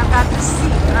 And I've got this seat,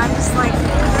 and I'm just like, could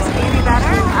this be any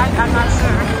better? I'm not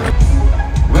sure.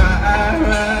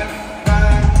 Ride,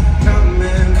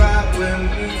 coming back when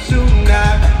we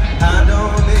tonight. I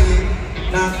don't need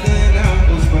nothing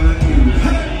else but you.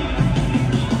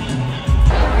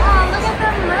 Oh, look at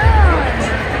the moon!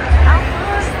 How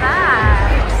cool is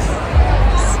that?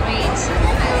 Sweet.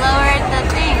 I lowered the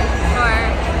thing for,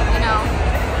 you know,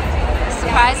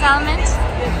 surprise element.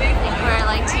 I think we're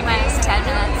like T-10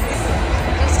 minutes.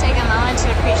 Just take a moment to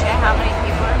appreciate how many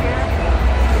people are here.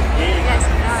 You guys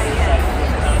have no idea.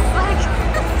 It's like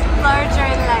larger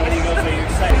in life. Look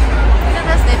at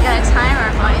this, they've got a timer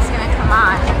of when he's gonna come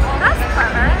on. That's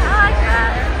clever. I like that.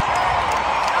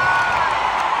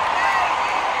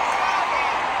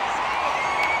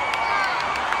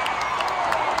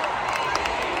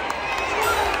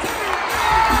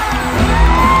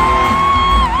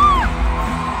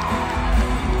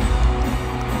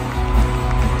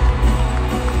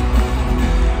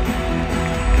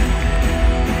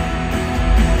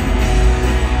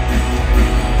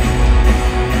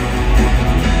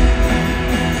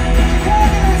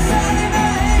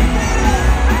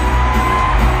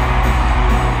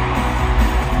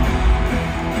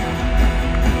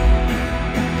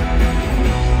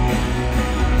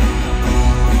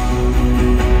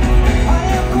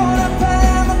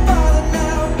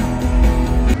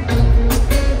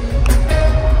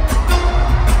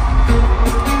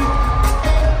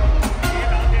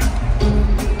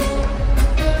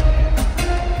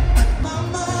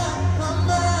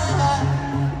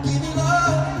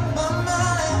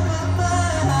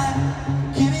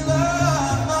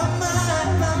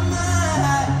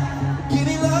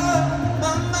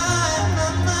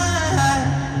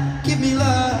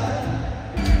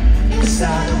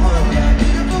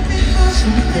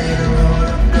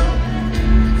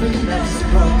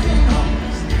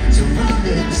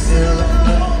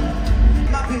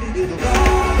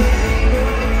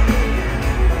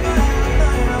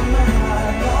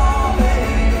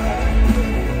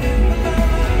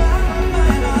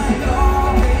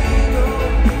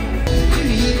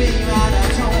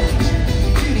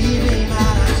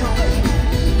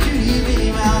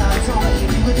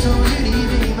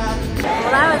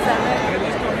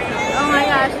 Oh my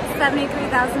gosh,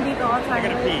 73,000 people all trying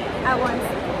to leave at once.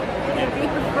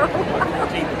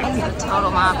 It's a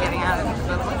total mob getting out of this,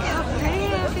 but look how pretty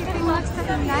everything looks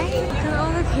at night. Look at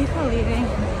all the people leaving.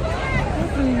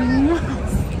 It's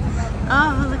nuts.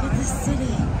 Oh, look at the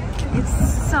city. It's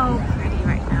so pretty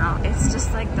right now. It's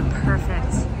just like the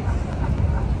perfect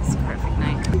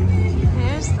night.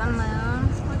 Here's the moon.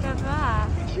 Look at that.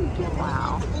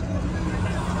 Wow.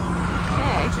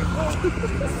 Okay.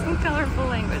 Some colorful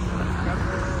language.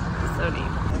 So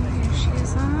deep.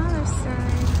 She's on the other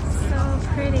side. So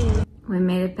pretty. We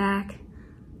made it back.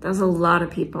 There was a lot of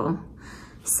people.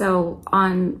 So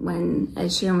when Ed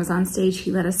Sheeran was on stage,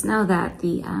 he let us know that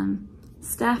the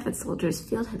staff at Soldiers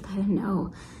Field had let him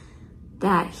know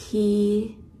that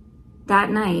he,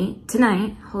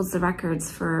 tonight, holds the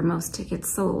records for most tickets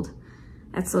sold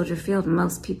at Soldier Field.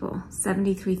 Most people,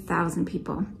 73,000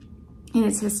 people in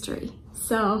its history.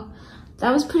 So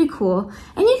that was pretty cool.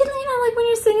 And you can, like when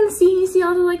you're sitting in the seat, you see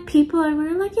all the people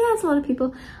everywhere, like, yeah, it's a lot of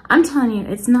people. I'm telling you,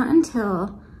 it's not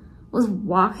until I was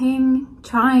walking,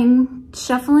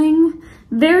 shuffling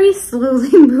very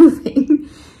slowly moving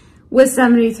with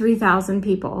 73,000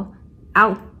 people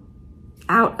out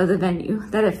of the venue,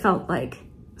 that it felt like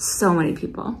so many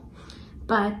people.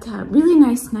 But really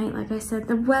nice night, like I said.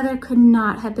 The weather could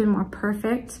not have been more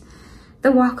perfect.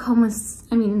 The walk home was,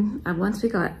 I mean, once we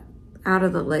got out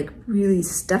of the like really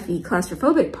stuffy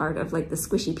claustrophobic part of like the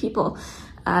squishy people,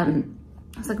 it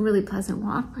was like a really pleasant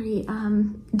walk, pretty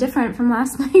different from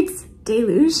last night's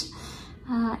deluge.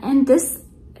 And this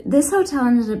hotel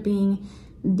ended up being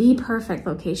the perfect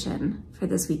location for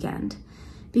this weekend,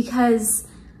 because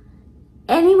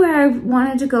anywhere I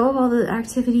wanted to go, of all the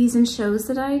activities and shows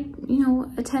that I,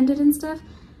 attended and stuff,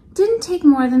 didn't take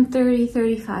more than 30,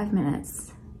 35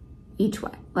 minutes each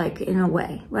way, like in a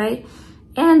way, right?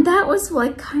 And that was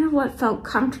like kind of what felt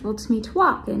comfortable to me to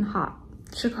walk in hot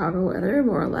Chicago weather,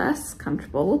 more or less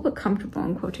comfortable, but comfortable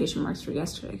in quotation marks for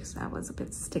yesterday, because that was a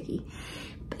bit sticky.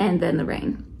 And then the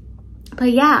rain.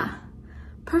 But yeah,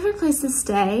 perfect place to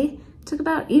stay. Took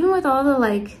about, even with all the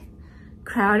like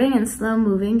crowding and slow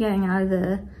moving getting out of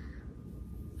the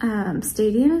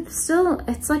stadium,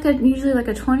 it's like usually like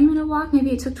a 20-minute walk.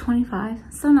 Maybe it took 25,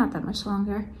 so not that much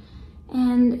longer.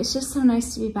 And it's just so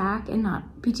nice to be back and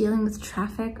not be dealing with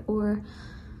traffic or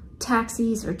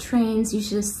taxis or trains. You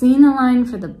should have seen the line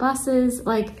for the buses.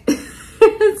 Like,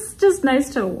 it's just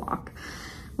nice to walk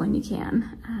when you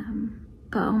can.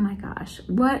 But oh my gosh,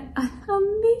 what an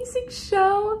amazing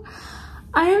show.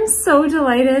 I am so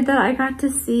delighted that I got to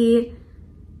see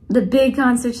the big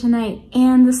concert tonight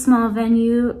and the small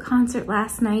venue concert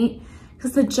last night,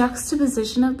 because the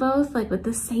juxtaposition of both, like with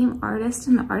the same artist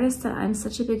and the artist that I'm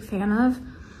such a big fan of,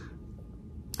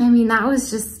 I mean, that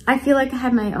was just, I feel like I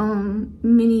had my own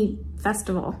mini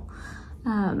festival.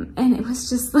 And it was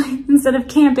just like, instead of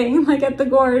camping like at the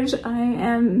Gorge, I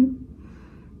am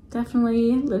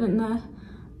definitely living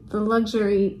the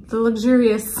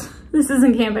luxurious, this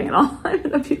isn't camping at all. I'm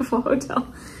in a beautiful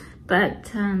hotel.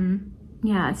 But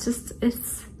yeah, it's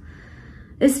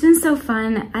been so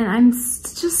fun, and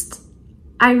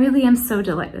I really am so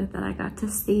delighted that I got to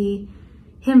see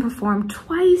him perform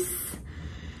twice.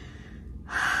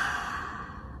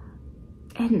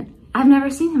 And I've never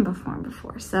seen him perform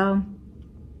before, so,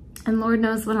 and Lord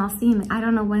knows when I'll see him. I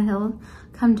don't know when he'll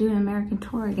come do an American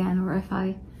tour again, or if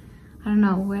I don't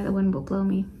know where the wind will blow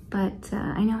me. But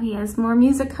I know he has more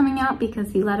music coming out,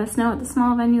 because he let us know at the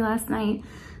small venue last night.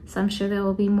 So I'm sure there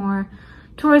will be more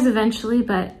tours eventually,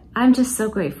 but I'm just so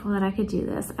grateful that I could do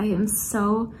this. I am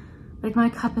so, like, my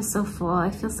cup is so full.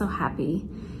 I feel so happy.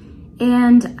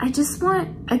 And I just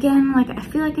want, again, like, I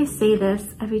feel like I say this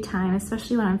every time,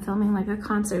 especially when I'm filming like a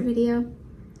concert video.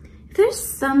 If there's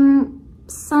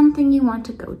something you want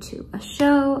to go to, a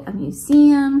show, a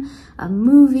museum, a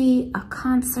movie, a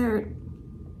concert,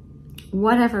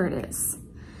 whatever it is,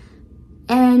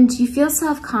 and you feel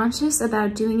self-conscious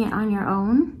about doing it on your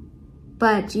own,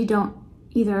 but you don't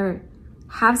either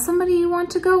have somebody you want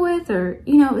to go with, or,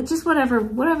 just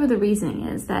whatever the reasoning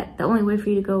is, that the only way for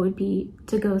you to go would be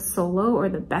to go solo, or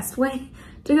the best way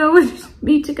to go would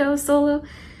be to go solo,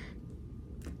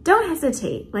 don't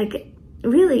hesitate. Like,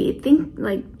 really think,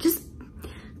 like, just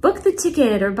book the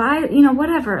ticket or buy,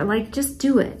 whatever, like, just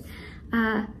do it.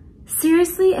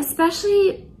 Seriously,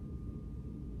 especially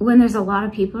when there's a lot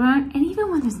of people around, and even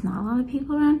when there's not a lot of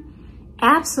people around,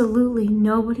 absolutely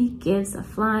nobody gives a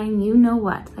flying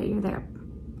you-know-what that you're there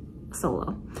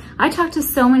solo. I talk to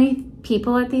so many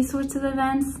people at these sorts of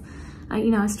events,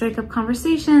 I strike up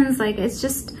conversations, like, it's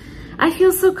just, I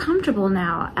feel so comfortable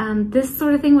now. This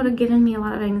sort of thing would have given me a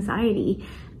lot of anxiety,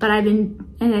 but I've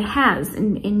been, and it has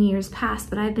in years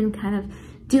past, but I've been kind of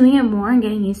doing it more and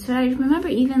getting used to it. I remember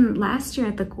even last year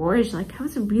at the Gorge, like, I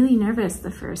was really nervous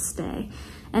the first day.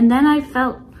 And then I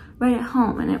felt right at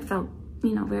home, and it felt,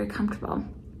 very comfortable.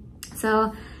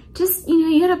 So just,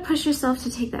 you gotta push yourself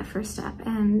to take that first step.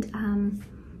 And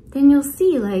then you'll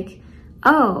see, like,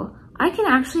 oh, I can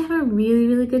actually have a really,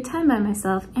 really good time by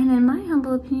myself. And in my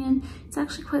humble opinion, it's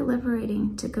actually quite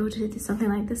liberating to go to something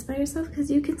like this by yourself, because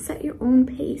you can set your own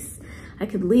pace. I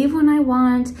could leave when I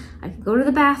want, I could go to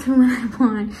the bathroom when I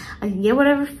want, I could get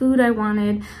whatever food I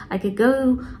wanted,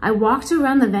 I walked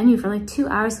around the venue for like 2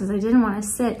 hours because I didn't want to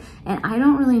sit, and I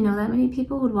don't really know that many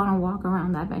people would want to walk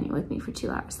around that venue with me for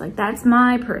 2 hours. Like, that's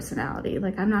my personality.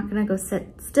 Like, I'm not gonna go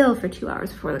sit still for 2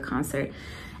 hours before the concert.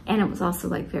 And it was also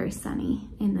like very sunny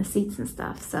in the seats and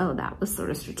stuff, so that was sort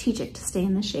of strategic to stay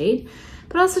in the shade,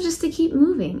 but also just to keep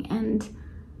moving. And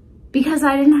because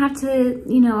I didn't have to,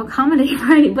 accommodate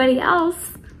for anybody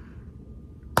else.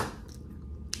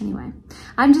 Anyway,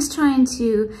 I'm just trying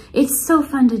to, it's so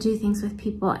fun to do things with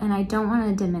people, and I don't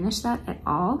want to diminish that at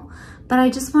all, but I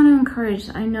just want to encourage,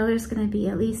 I know there's going to be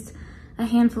at least a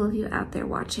handful of you out there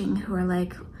watching who are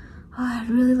like, oh, I'd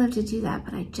really love to do that,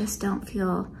 but I just don't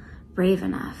feel brave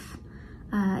enough.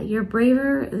 You're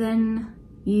braver than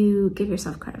you give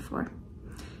yourself credit for.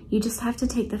 You just have to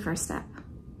take the first step.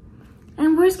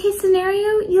 And worst case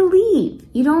scenario, you leave.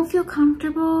 You don't feel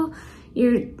comfortable,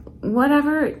 you're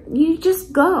whatever, you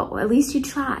just go. At least you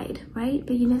tried, right?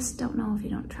 But you just don't know if you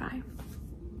don't try.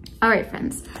 All right,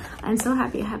 friends, I'm so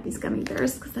happy I have these gummy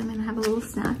bears because I'm gonna have a little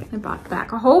snack. I brought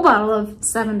back a whole bottle of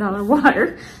 $7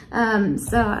 water. So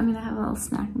I'm gonna have a little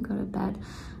snack and go to bed.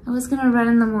 I was gonna run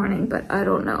in the morning, but I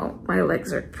don't know. My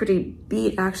legs are pretty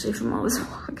beat actually from all this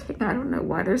walking. I don't know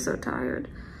why they're so tired.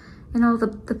 And all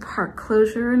the park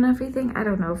closure and everything. I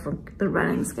don't know if the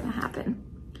running's gonna happen,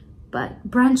 but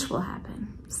brunch will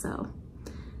happen. So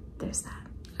there's that.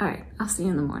 All right, I'll see you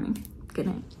in the morning. Good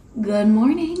night. Good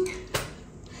morning.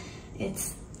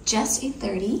 It's just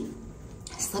 8:30.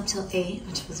 I slept till 8,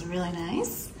 which was really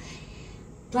nice.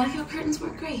 Blackout curtains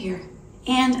work great here.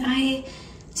 And I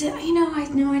know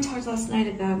I talked last night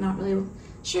about not really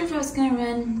sure if I was gonna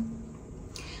run.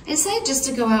 I decided just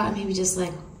to go out and maybe just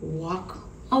like walk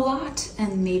a lot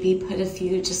and maybe put a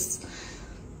few just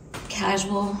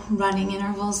casual running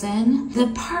intervals in. The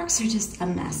parks are just a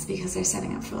mess because they're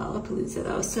setting up for Lollapalooza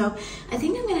though. So I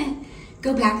think I'm gonna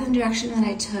go back in the direction that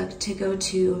I took to go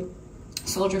to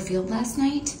Soldier Field last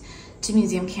night, to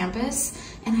Museum Campus,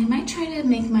 and I might try to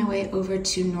make my way over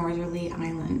to Northerly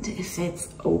Island if it's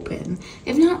open.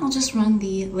 If not, I'll just run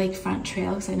the lakefront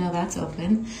trail because I know that's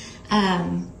open.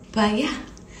 But yeah,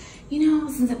 you know,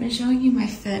 since I've been showing you my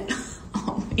fit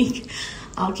all week,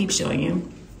 I'll keep showing you.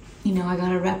 You know, I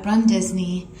got a rep Run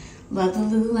Disney, love the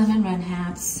Lululemon run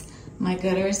hats, my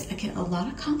gutters. I get a lot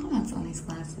of compliments on these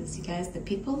glasses, you guys. The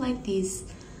people like this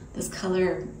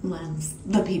color lens,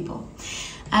 the people.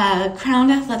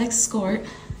 Crowned Athletic Skort.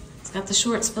 It's got the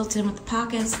shorts built in with the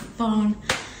pockets, the phone,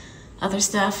 other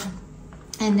stuff.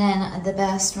 And then the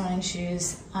best running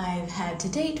shoes I've had to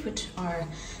date, which are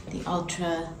the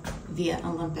Ultra via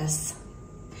Olympus.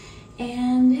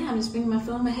 And yeah, I'm just bringing my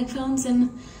phone, my headphones,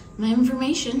 and my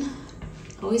information.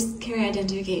 Always carry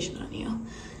identification on you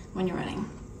when you're running.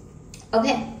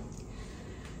 Okay,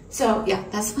 so yeah,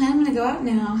 that's the plan. I'm gonna go out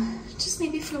now, just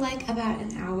maybe for like about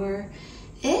an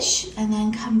hour-ish, and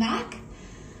then come back,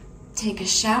 take a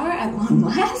shower at long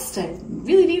last. I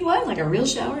really need one, like a real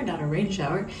shower, not a rain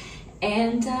shower.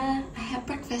 And I have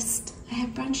breakfast. I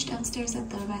have brunch downstairs at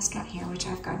the restaurant here, which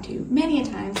I've gone to many a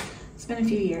times. It's been a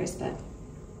few years, but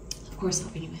of course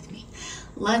I'll be with me.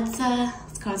 Let's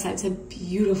go outside. It's a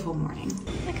beautiful morning. I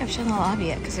don't think I've shown the lobby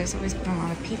yet because there's always been a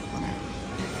lot of people in it.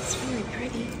 It's really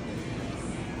pretty.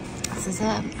 This is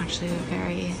actually a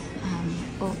very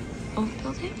old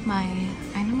building.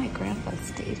 I know my grandpa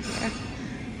stayed here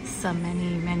some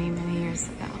many years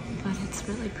ago, but it's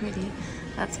really pretty.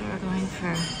 That's where we're going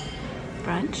for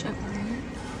brunch at the moment.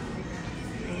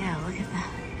 But yeah, look at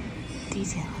the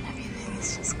detail and everything.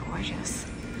 It's just gorgeous.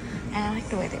 And I like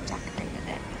the way they've decorated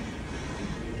it.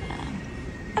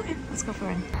 Okay, let's go for a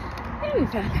run. Here we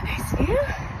found a nice view.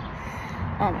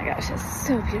 Oh my gosh, it's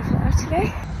so beautiful out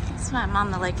today. So I'm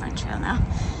on the lakefront trail now.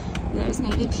 There's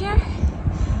Navy Pier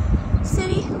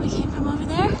City. We came from over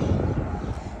there.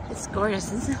 It's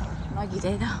gorgeous. It's a muggy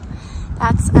day though.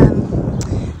 That's a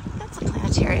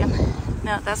planetarium.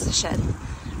 No, that's the shed.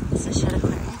 It's the shed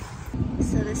aquarium.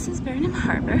 So this is Burnham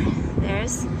Harbor.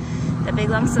 There's the big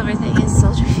long silver thing is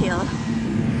Soldier Field.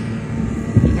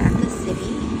 You got the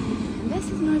city. And this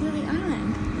is Northerly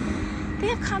Island. They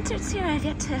have concerts here. I've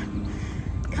yet to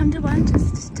come to one,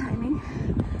 just timing.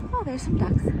 Oh, there's some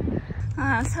ducks.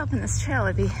 I was hoping this trail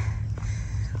would be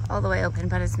all the way open,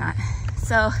 but it's not.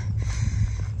 So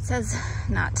it says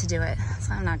not to do it,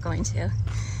 so I'm not going to.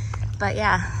 But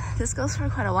yeah, this goes for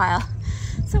quite a while.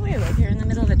 It's so weird, like you're in the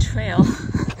middle of a trail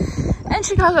and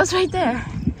Chicago's right there.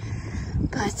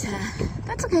 But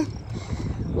that's okay.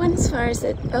 Went as far as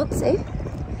it felt safe.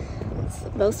 It's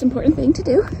the most important thing to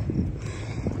do.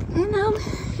 And I'm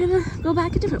gonna go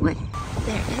back a different way.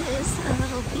 There is a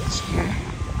little beach here.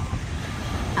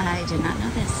 I did not know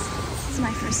this. This is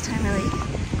my first time really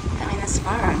coming this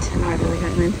far onto Northerly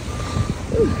Island.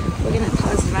 Ooh, we're gonna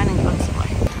pause the run and go explore.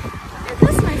 Look at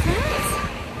this, my friends.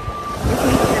 You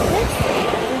can campus,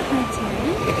 the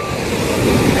planetarium,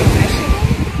 like Michigan,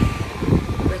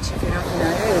 which if you're not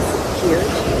familiar is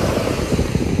huge.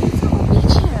 It's a whole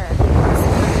beach here.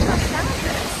 It's a found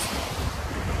this.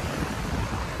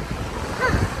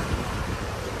 Huh.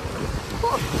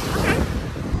 Cool. Okay.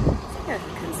 It's like a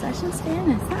concession stand.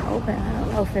 It's not open. I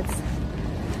don't know if it's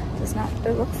just not.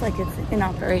 It looks like it's in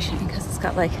operation because it's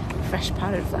got like fresh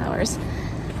potted flowers.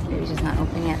 Maybe just not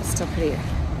open yet. It's still pretty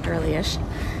early-ish.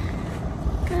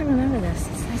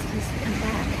 just come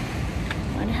back.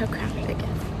 I wonder how crowded it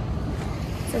gets.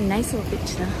 It's a nice little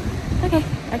beach though. Okay,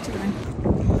 back to the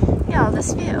room. Yeah,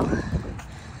 this view.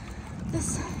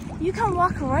 You can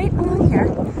walk right along here.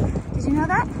 Did you know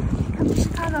that? Come to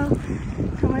Chicago.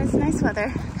 Come when it's nice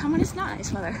weather. Come when it's not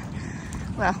nice weather.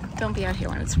 Well, don't be out here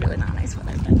when it's really not nice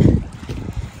weather, but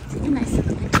it's a nice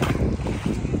little picture.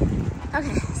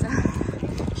 Okay, so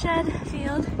Shed,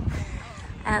 Field,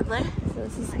 Adler. So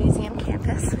this is Museum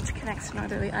Campus, which connects to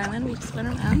Northerly Island. We just went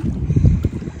around.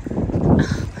 Oh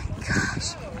my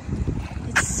gosh,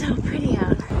 it's so pretty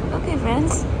out. Okay,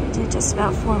 friends, we did just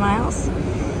about 4 miles.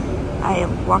 I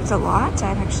walked a lot.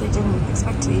 I actually didn't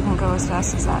expect to even go as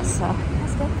fast as that, so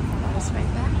that's good. That was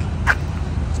right back.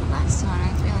 So last one,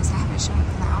 I realized I haven't shown up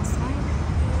from the outside.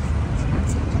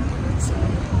 That's it. So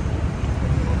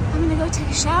I'm gonna go take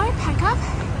a shower, pack up,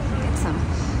 and get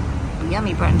some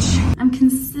yummy brunch. I'm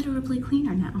considerably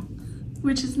cleaner now,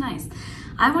 which is nice.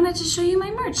 I wanted to show you my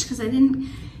merch because I didn't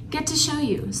get to show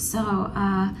you. So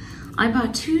I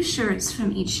bought 2 shirts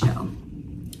from each show,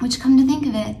 which, come to think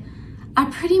of it, I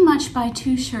pretty much buy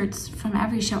 2 shirts from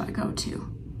every show I go to.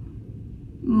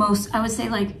 I would say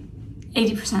like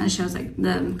 80% of the shows, like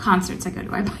the concerts I go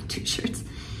to, I buy 2 shirts.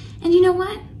 And you know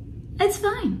what? It's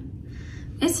fine.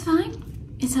 It's fine.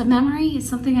 It's a memory. It's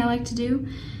something I like to do.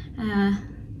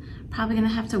 Probably gonna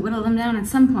have to whittle them down at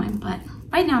some point, but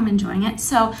right now I'm enjoying it.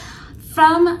 So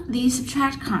from the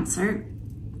Subtract concert,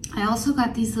 I also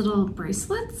got these little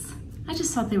bracelets. I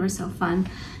just thought they were so fun.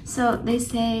 So they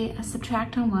say a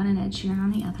Subtract on one and Ed Sheeran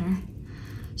on the other.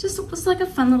 Just it was like a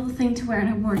fun little thing to wear, and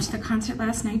I wore it to the concert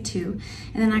last night too.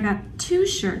 And then I got 2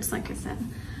 shirts, like I said.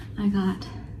 I got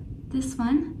this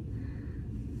one.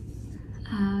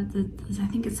 I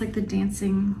think it's like the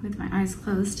dancing with my eyes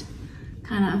closed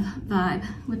kind of vibe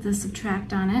with the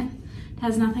Subtract on it. It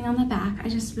has nothing on the back. I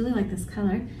just really like this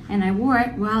color, and I wore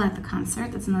it while at the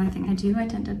concert. That's another thing I do. I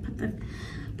tend to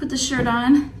put the shirt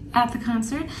on at the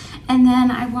concert. And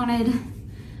then I wanted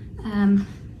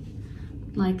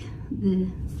like the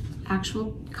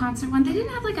actual concert one. They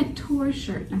didn't have like a tour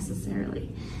shirt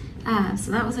necessarily,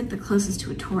 so that was like the closest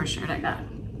to a tour shirt I got.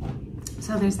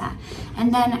 So there's that.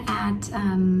 And then at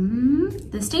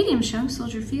the stadium show,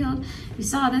 Soldier Field, you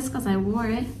saw this because I wore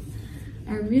it.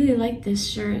 I really like this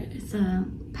shirt. It's a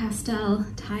pastel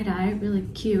tie-dye, really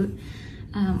cute,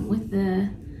 with the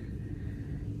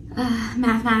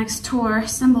Mathematics Tour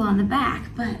symbol on the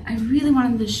back. But I really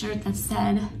wanted this shirt that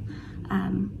said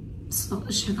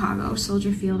Chicago,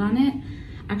 Soldier Field on it.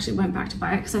 Actually went back to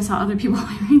buy it because I saw other people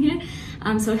wearing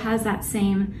it. So it has that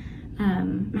same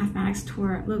Mathematics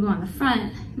Tour logo on the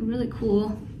front. Really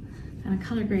cool kind of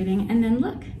color grading. And then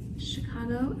look,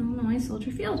 Chicago, Illinois,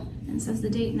 Soldier Field, and it says the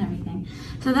date and everything.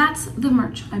 So that's the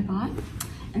merch I bought.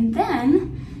 And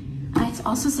then I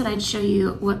also said I'd show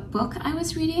you what book I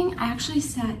was reading. I actually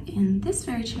sat in this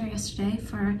very chair yesterday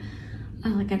for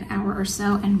like an hour or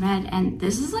so and read, and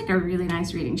this is like a really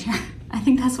nice reading chair. I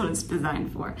think that's what it's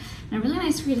designed for. And a really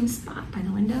nice reading spot by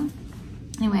the window.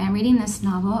 Anyway, I'm reading this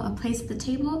novel, A Place at the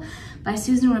Table by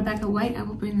Susan Rebecca White. I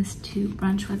will bring this to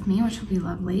brunch with me, which will be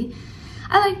lovely.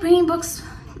 I like bringing books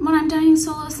when I'm dining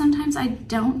solo. Sometimes I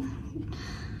don't.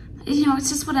 You know, it's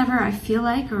just whatever I feel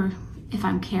like, or if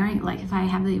I'm carrying, like if I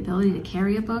have the ability to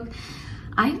carry a book.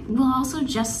 I will also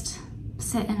just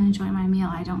sit and enjoy my meal.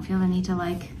 I don't feel the need to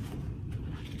like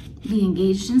be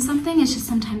engaged in something. It's just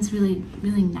sometimes really,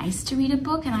 really nice to read a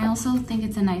book. And I also think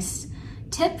it's a nice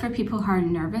tip for people who are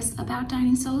nervous about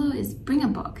dining solo is bring a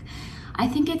book. I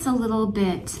think it's a little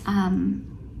bit, I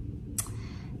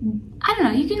don't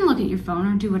know, you can look at your phone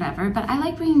or do whatever, but I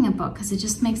like bringing a book because it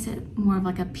just makes it more of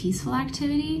like a peaceful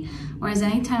activity. Whereas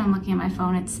anytime I'm looking at my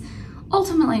phone, it's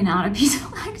ultimately not a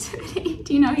peaceful activity.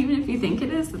 Do you know, even if you think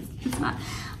it is, it's not.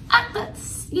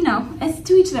 That's, you know, it's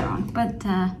to each their own, but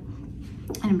I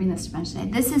didn't bring this to brunch today.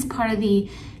 This is part of the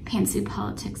Pantsuit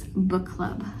Politics book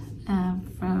club,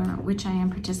 for which I am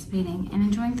participating and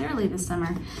enjoying thoroughly this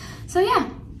summer. So yeah,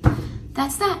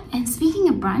 that's that. And speaking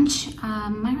of brunch,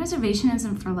 my reservation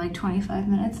isn't for like 25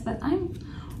 minutes, but I'm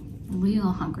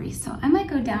real hungry. So I might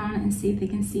go down and see if they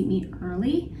can seat me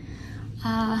early.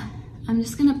 I'm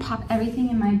just gonna pop everything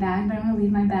in my bag, but I'm gonna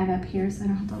leave my bag up here so I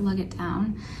don't have to lug it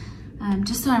down.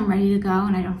 Just so I'm ready to go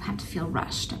and I don't have to feel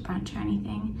rushed at brunch or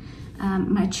anything.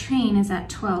 My train is at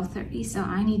 12:30, so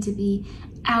I need to be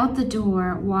out the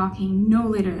door walking no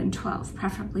later than 12,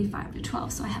 preferably 5 to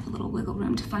 12, so I have a little wiggle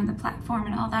room to find the platform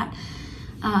and all that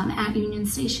at Union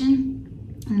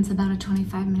Station. And it's about a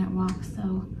 25-minute walk,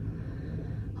 so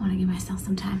I want to give myself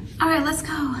some time. All right, let's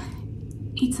go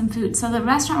eat some food. So the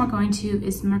restaurant we're going to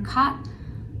is Mercat.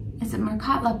 Is it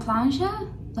Mercat La Plage?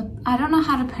 I don't know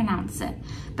how to pronounce it,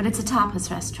 but it's a tapas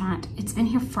restaurant. It's been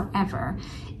here forever.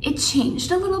 It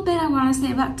changed a little bit, I want to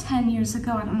say about 10 years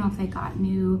ago. I don't know if they got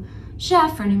new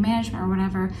chef or new management or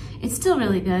whatever. It's still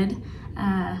really good,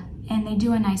 and they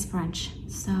do a nice brunch.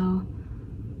 So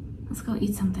let's go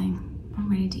eat something. I'm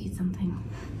ready to eat something.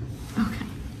 Okay.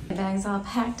 My bag's all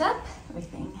packed up,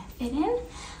 everything fit in.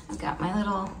 I've got my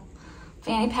little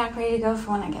fanny pack ready to go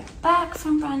for when I get back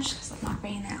from brunch, because I'm not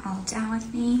bringing that all down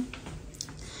with me.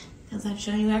 Because I've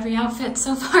shown you every outfit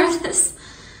so far this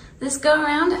go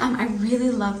around. I really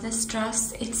love this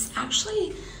dress. It's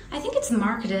actually, I think it's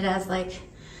marketed as like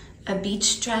a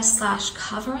beach dress slash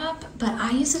cover up, but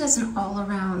I use it as an all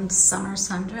around summer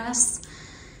sundress.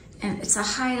 And it's a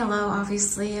high and a low,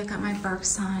 obviously. I've got my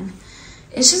Birks on.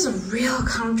 It's just real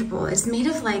comfortable. It's made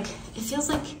of like, it feels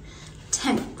like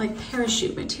tent, like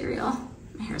parachute material.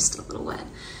 My hair's still a little wet.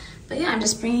 But yeah, I'm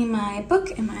just bringing my book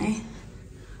and my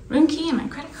room key and my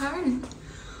credit card, and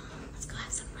let's go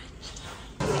have some brunch.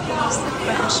 Here's the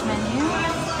brunch menu.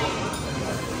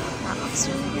 That looks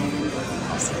really good.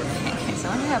 Also the pancakes. I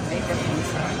wonder how big the things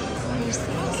are. Here's the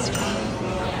street.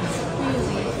 It's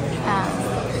really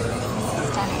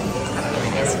stunning. It's got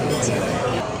really nice food too.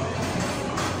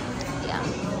 Yeah.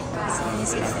 So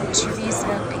these are the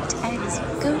chorizo baked eggs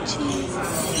with goat cheese.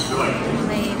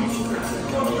 Laid.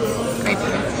 Great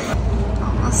food.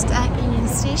 Almost at Union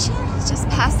Station, just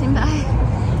passing by. I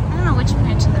don't know which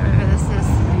branch of the river this is.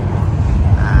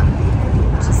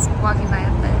 Just walking by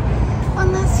it, but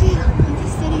one last view of the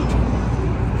city.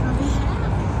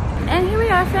 And here we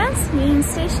are, friends, Union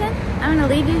Station. I'm gonna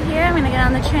leave you here. I'm gonna get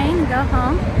on the train and go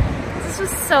home. This was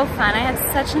so fun. I had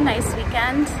such a nice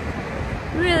weekend.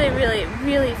 Really, really,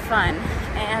 really fun.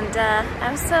 And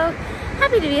I was so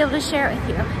happy to be able to share it with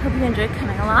you. I hope you enjoyed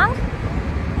coming along.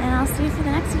 And I'll see you for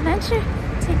the next adventure.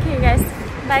 Take care, guys.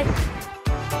 Bye.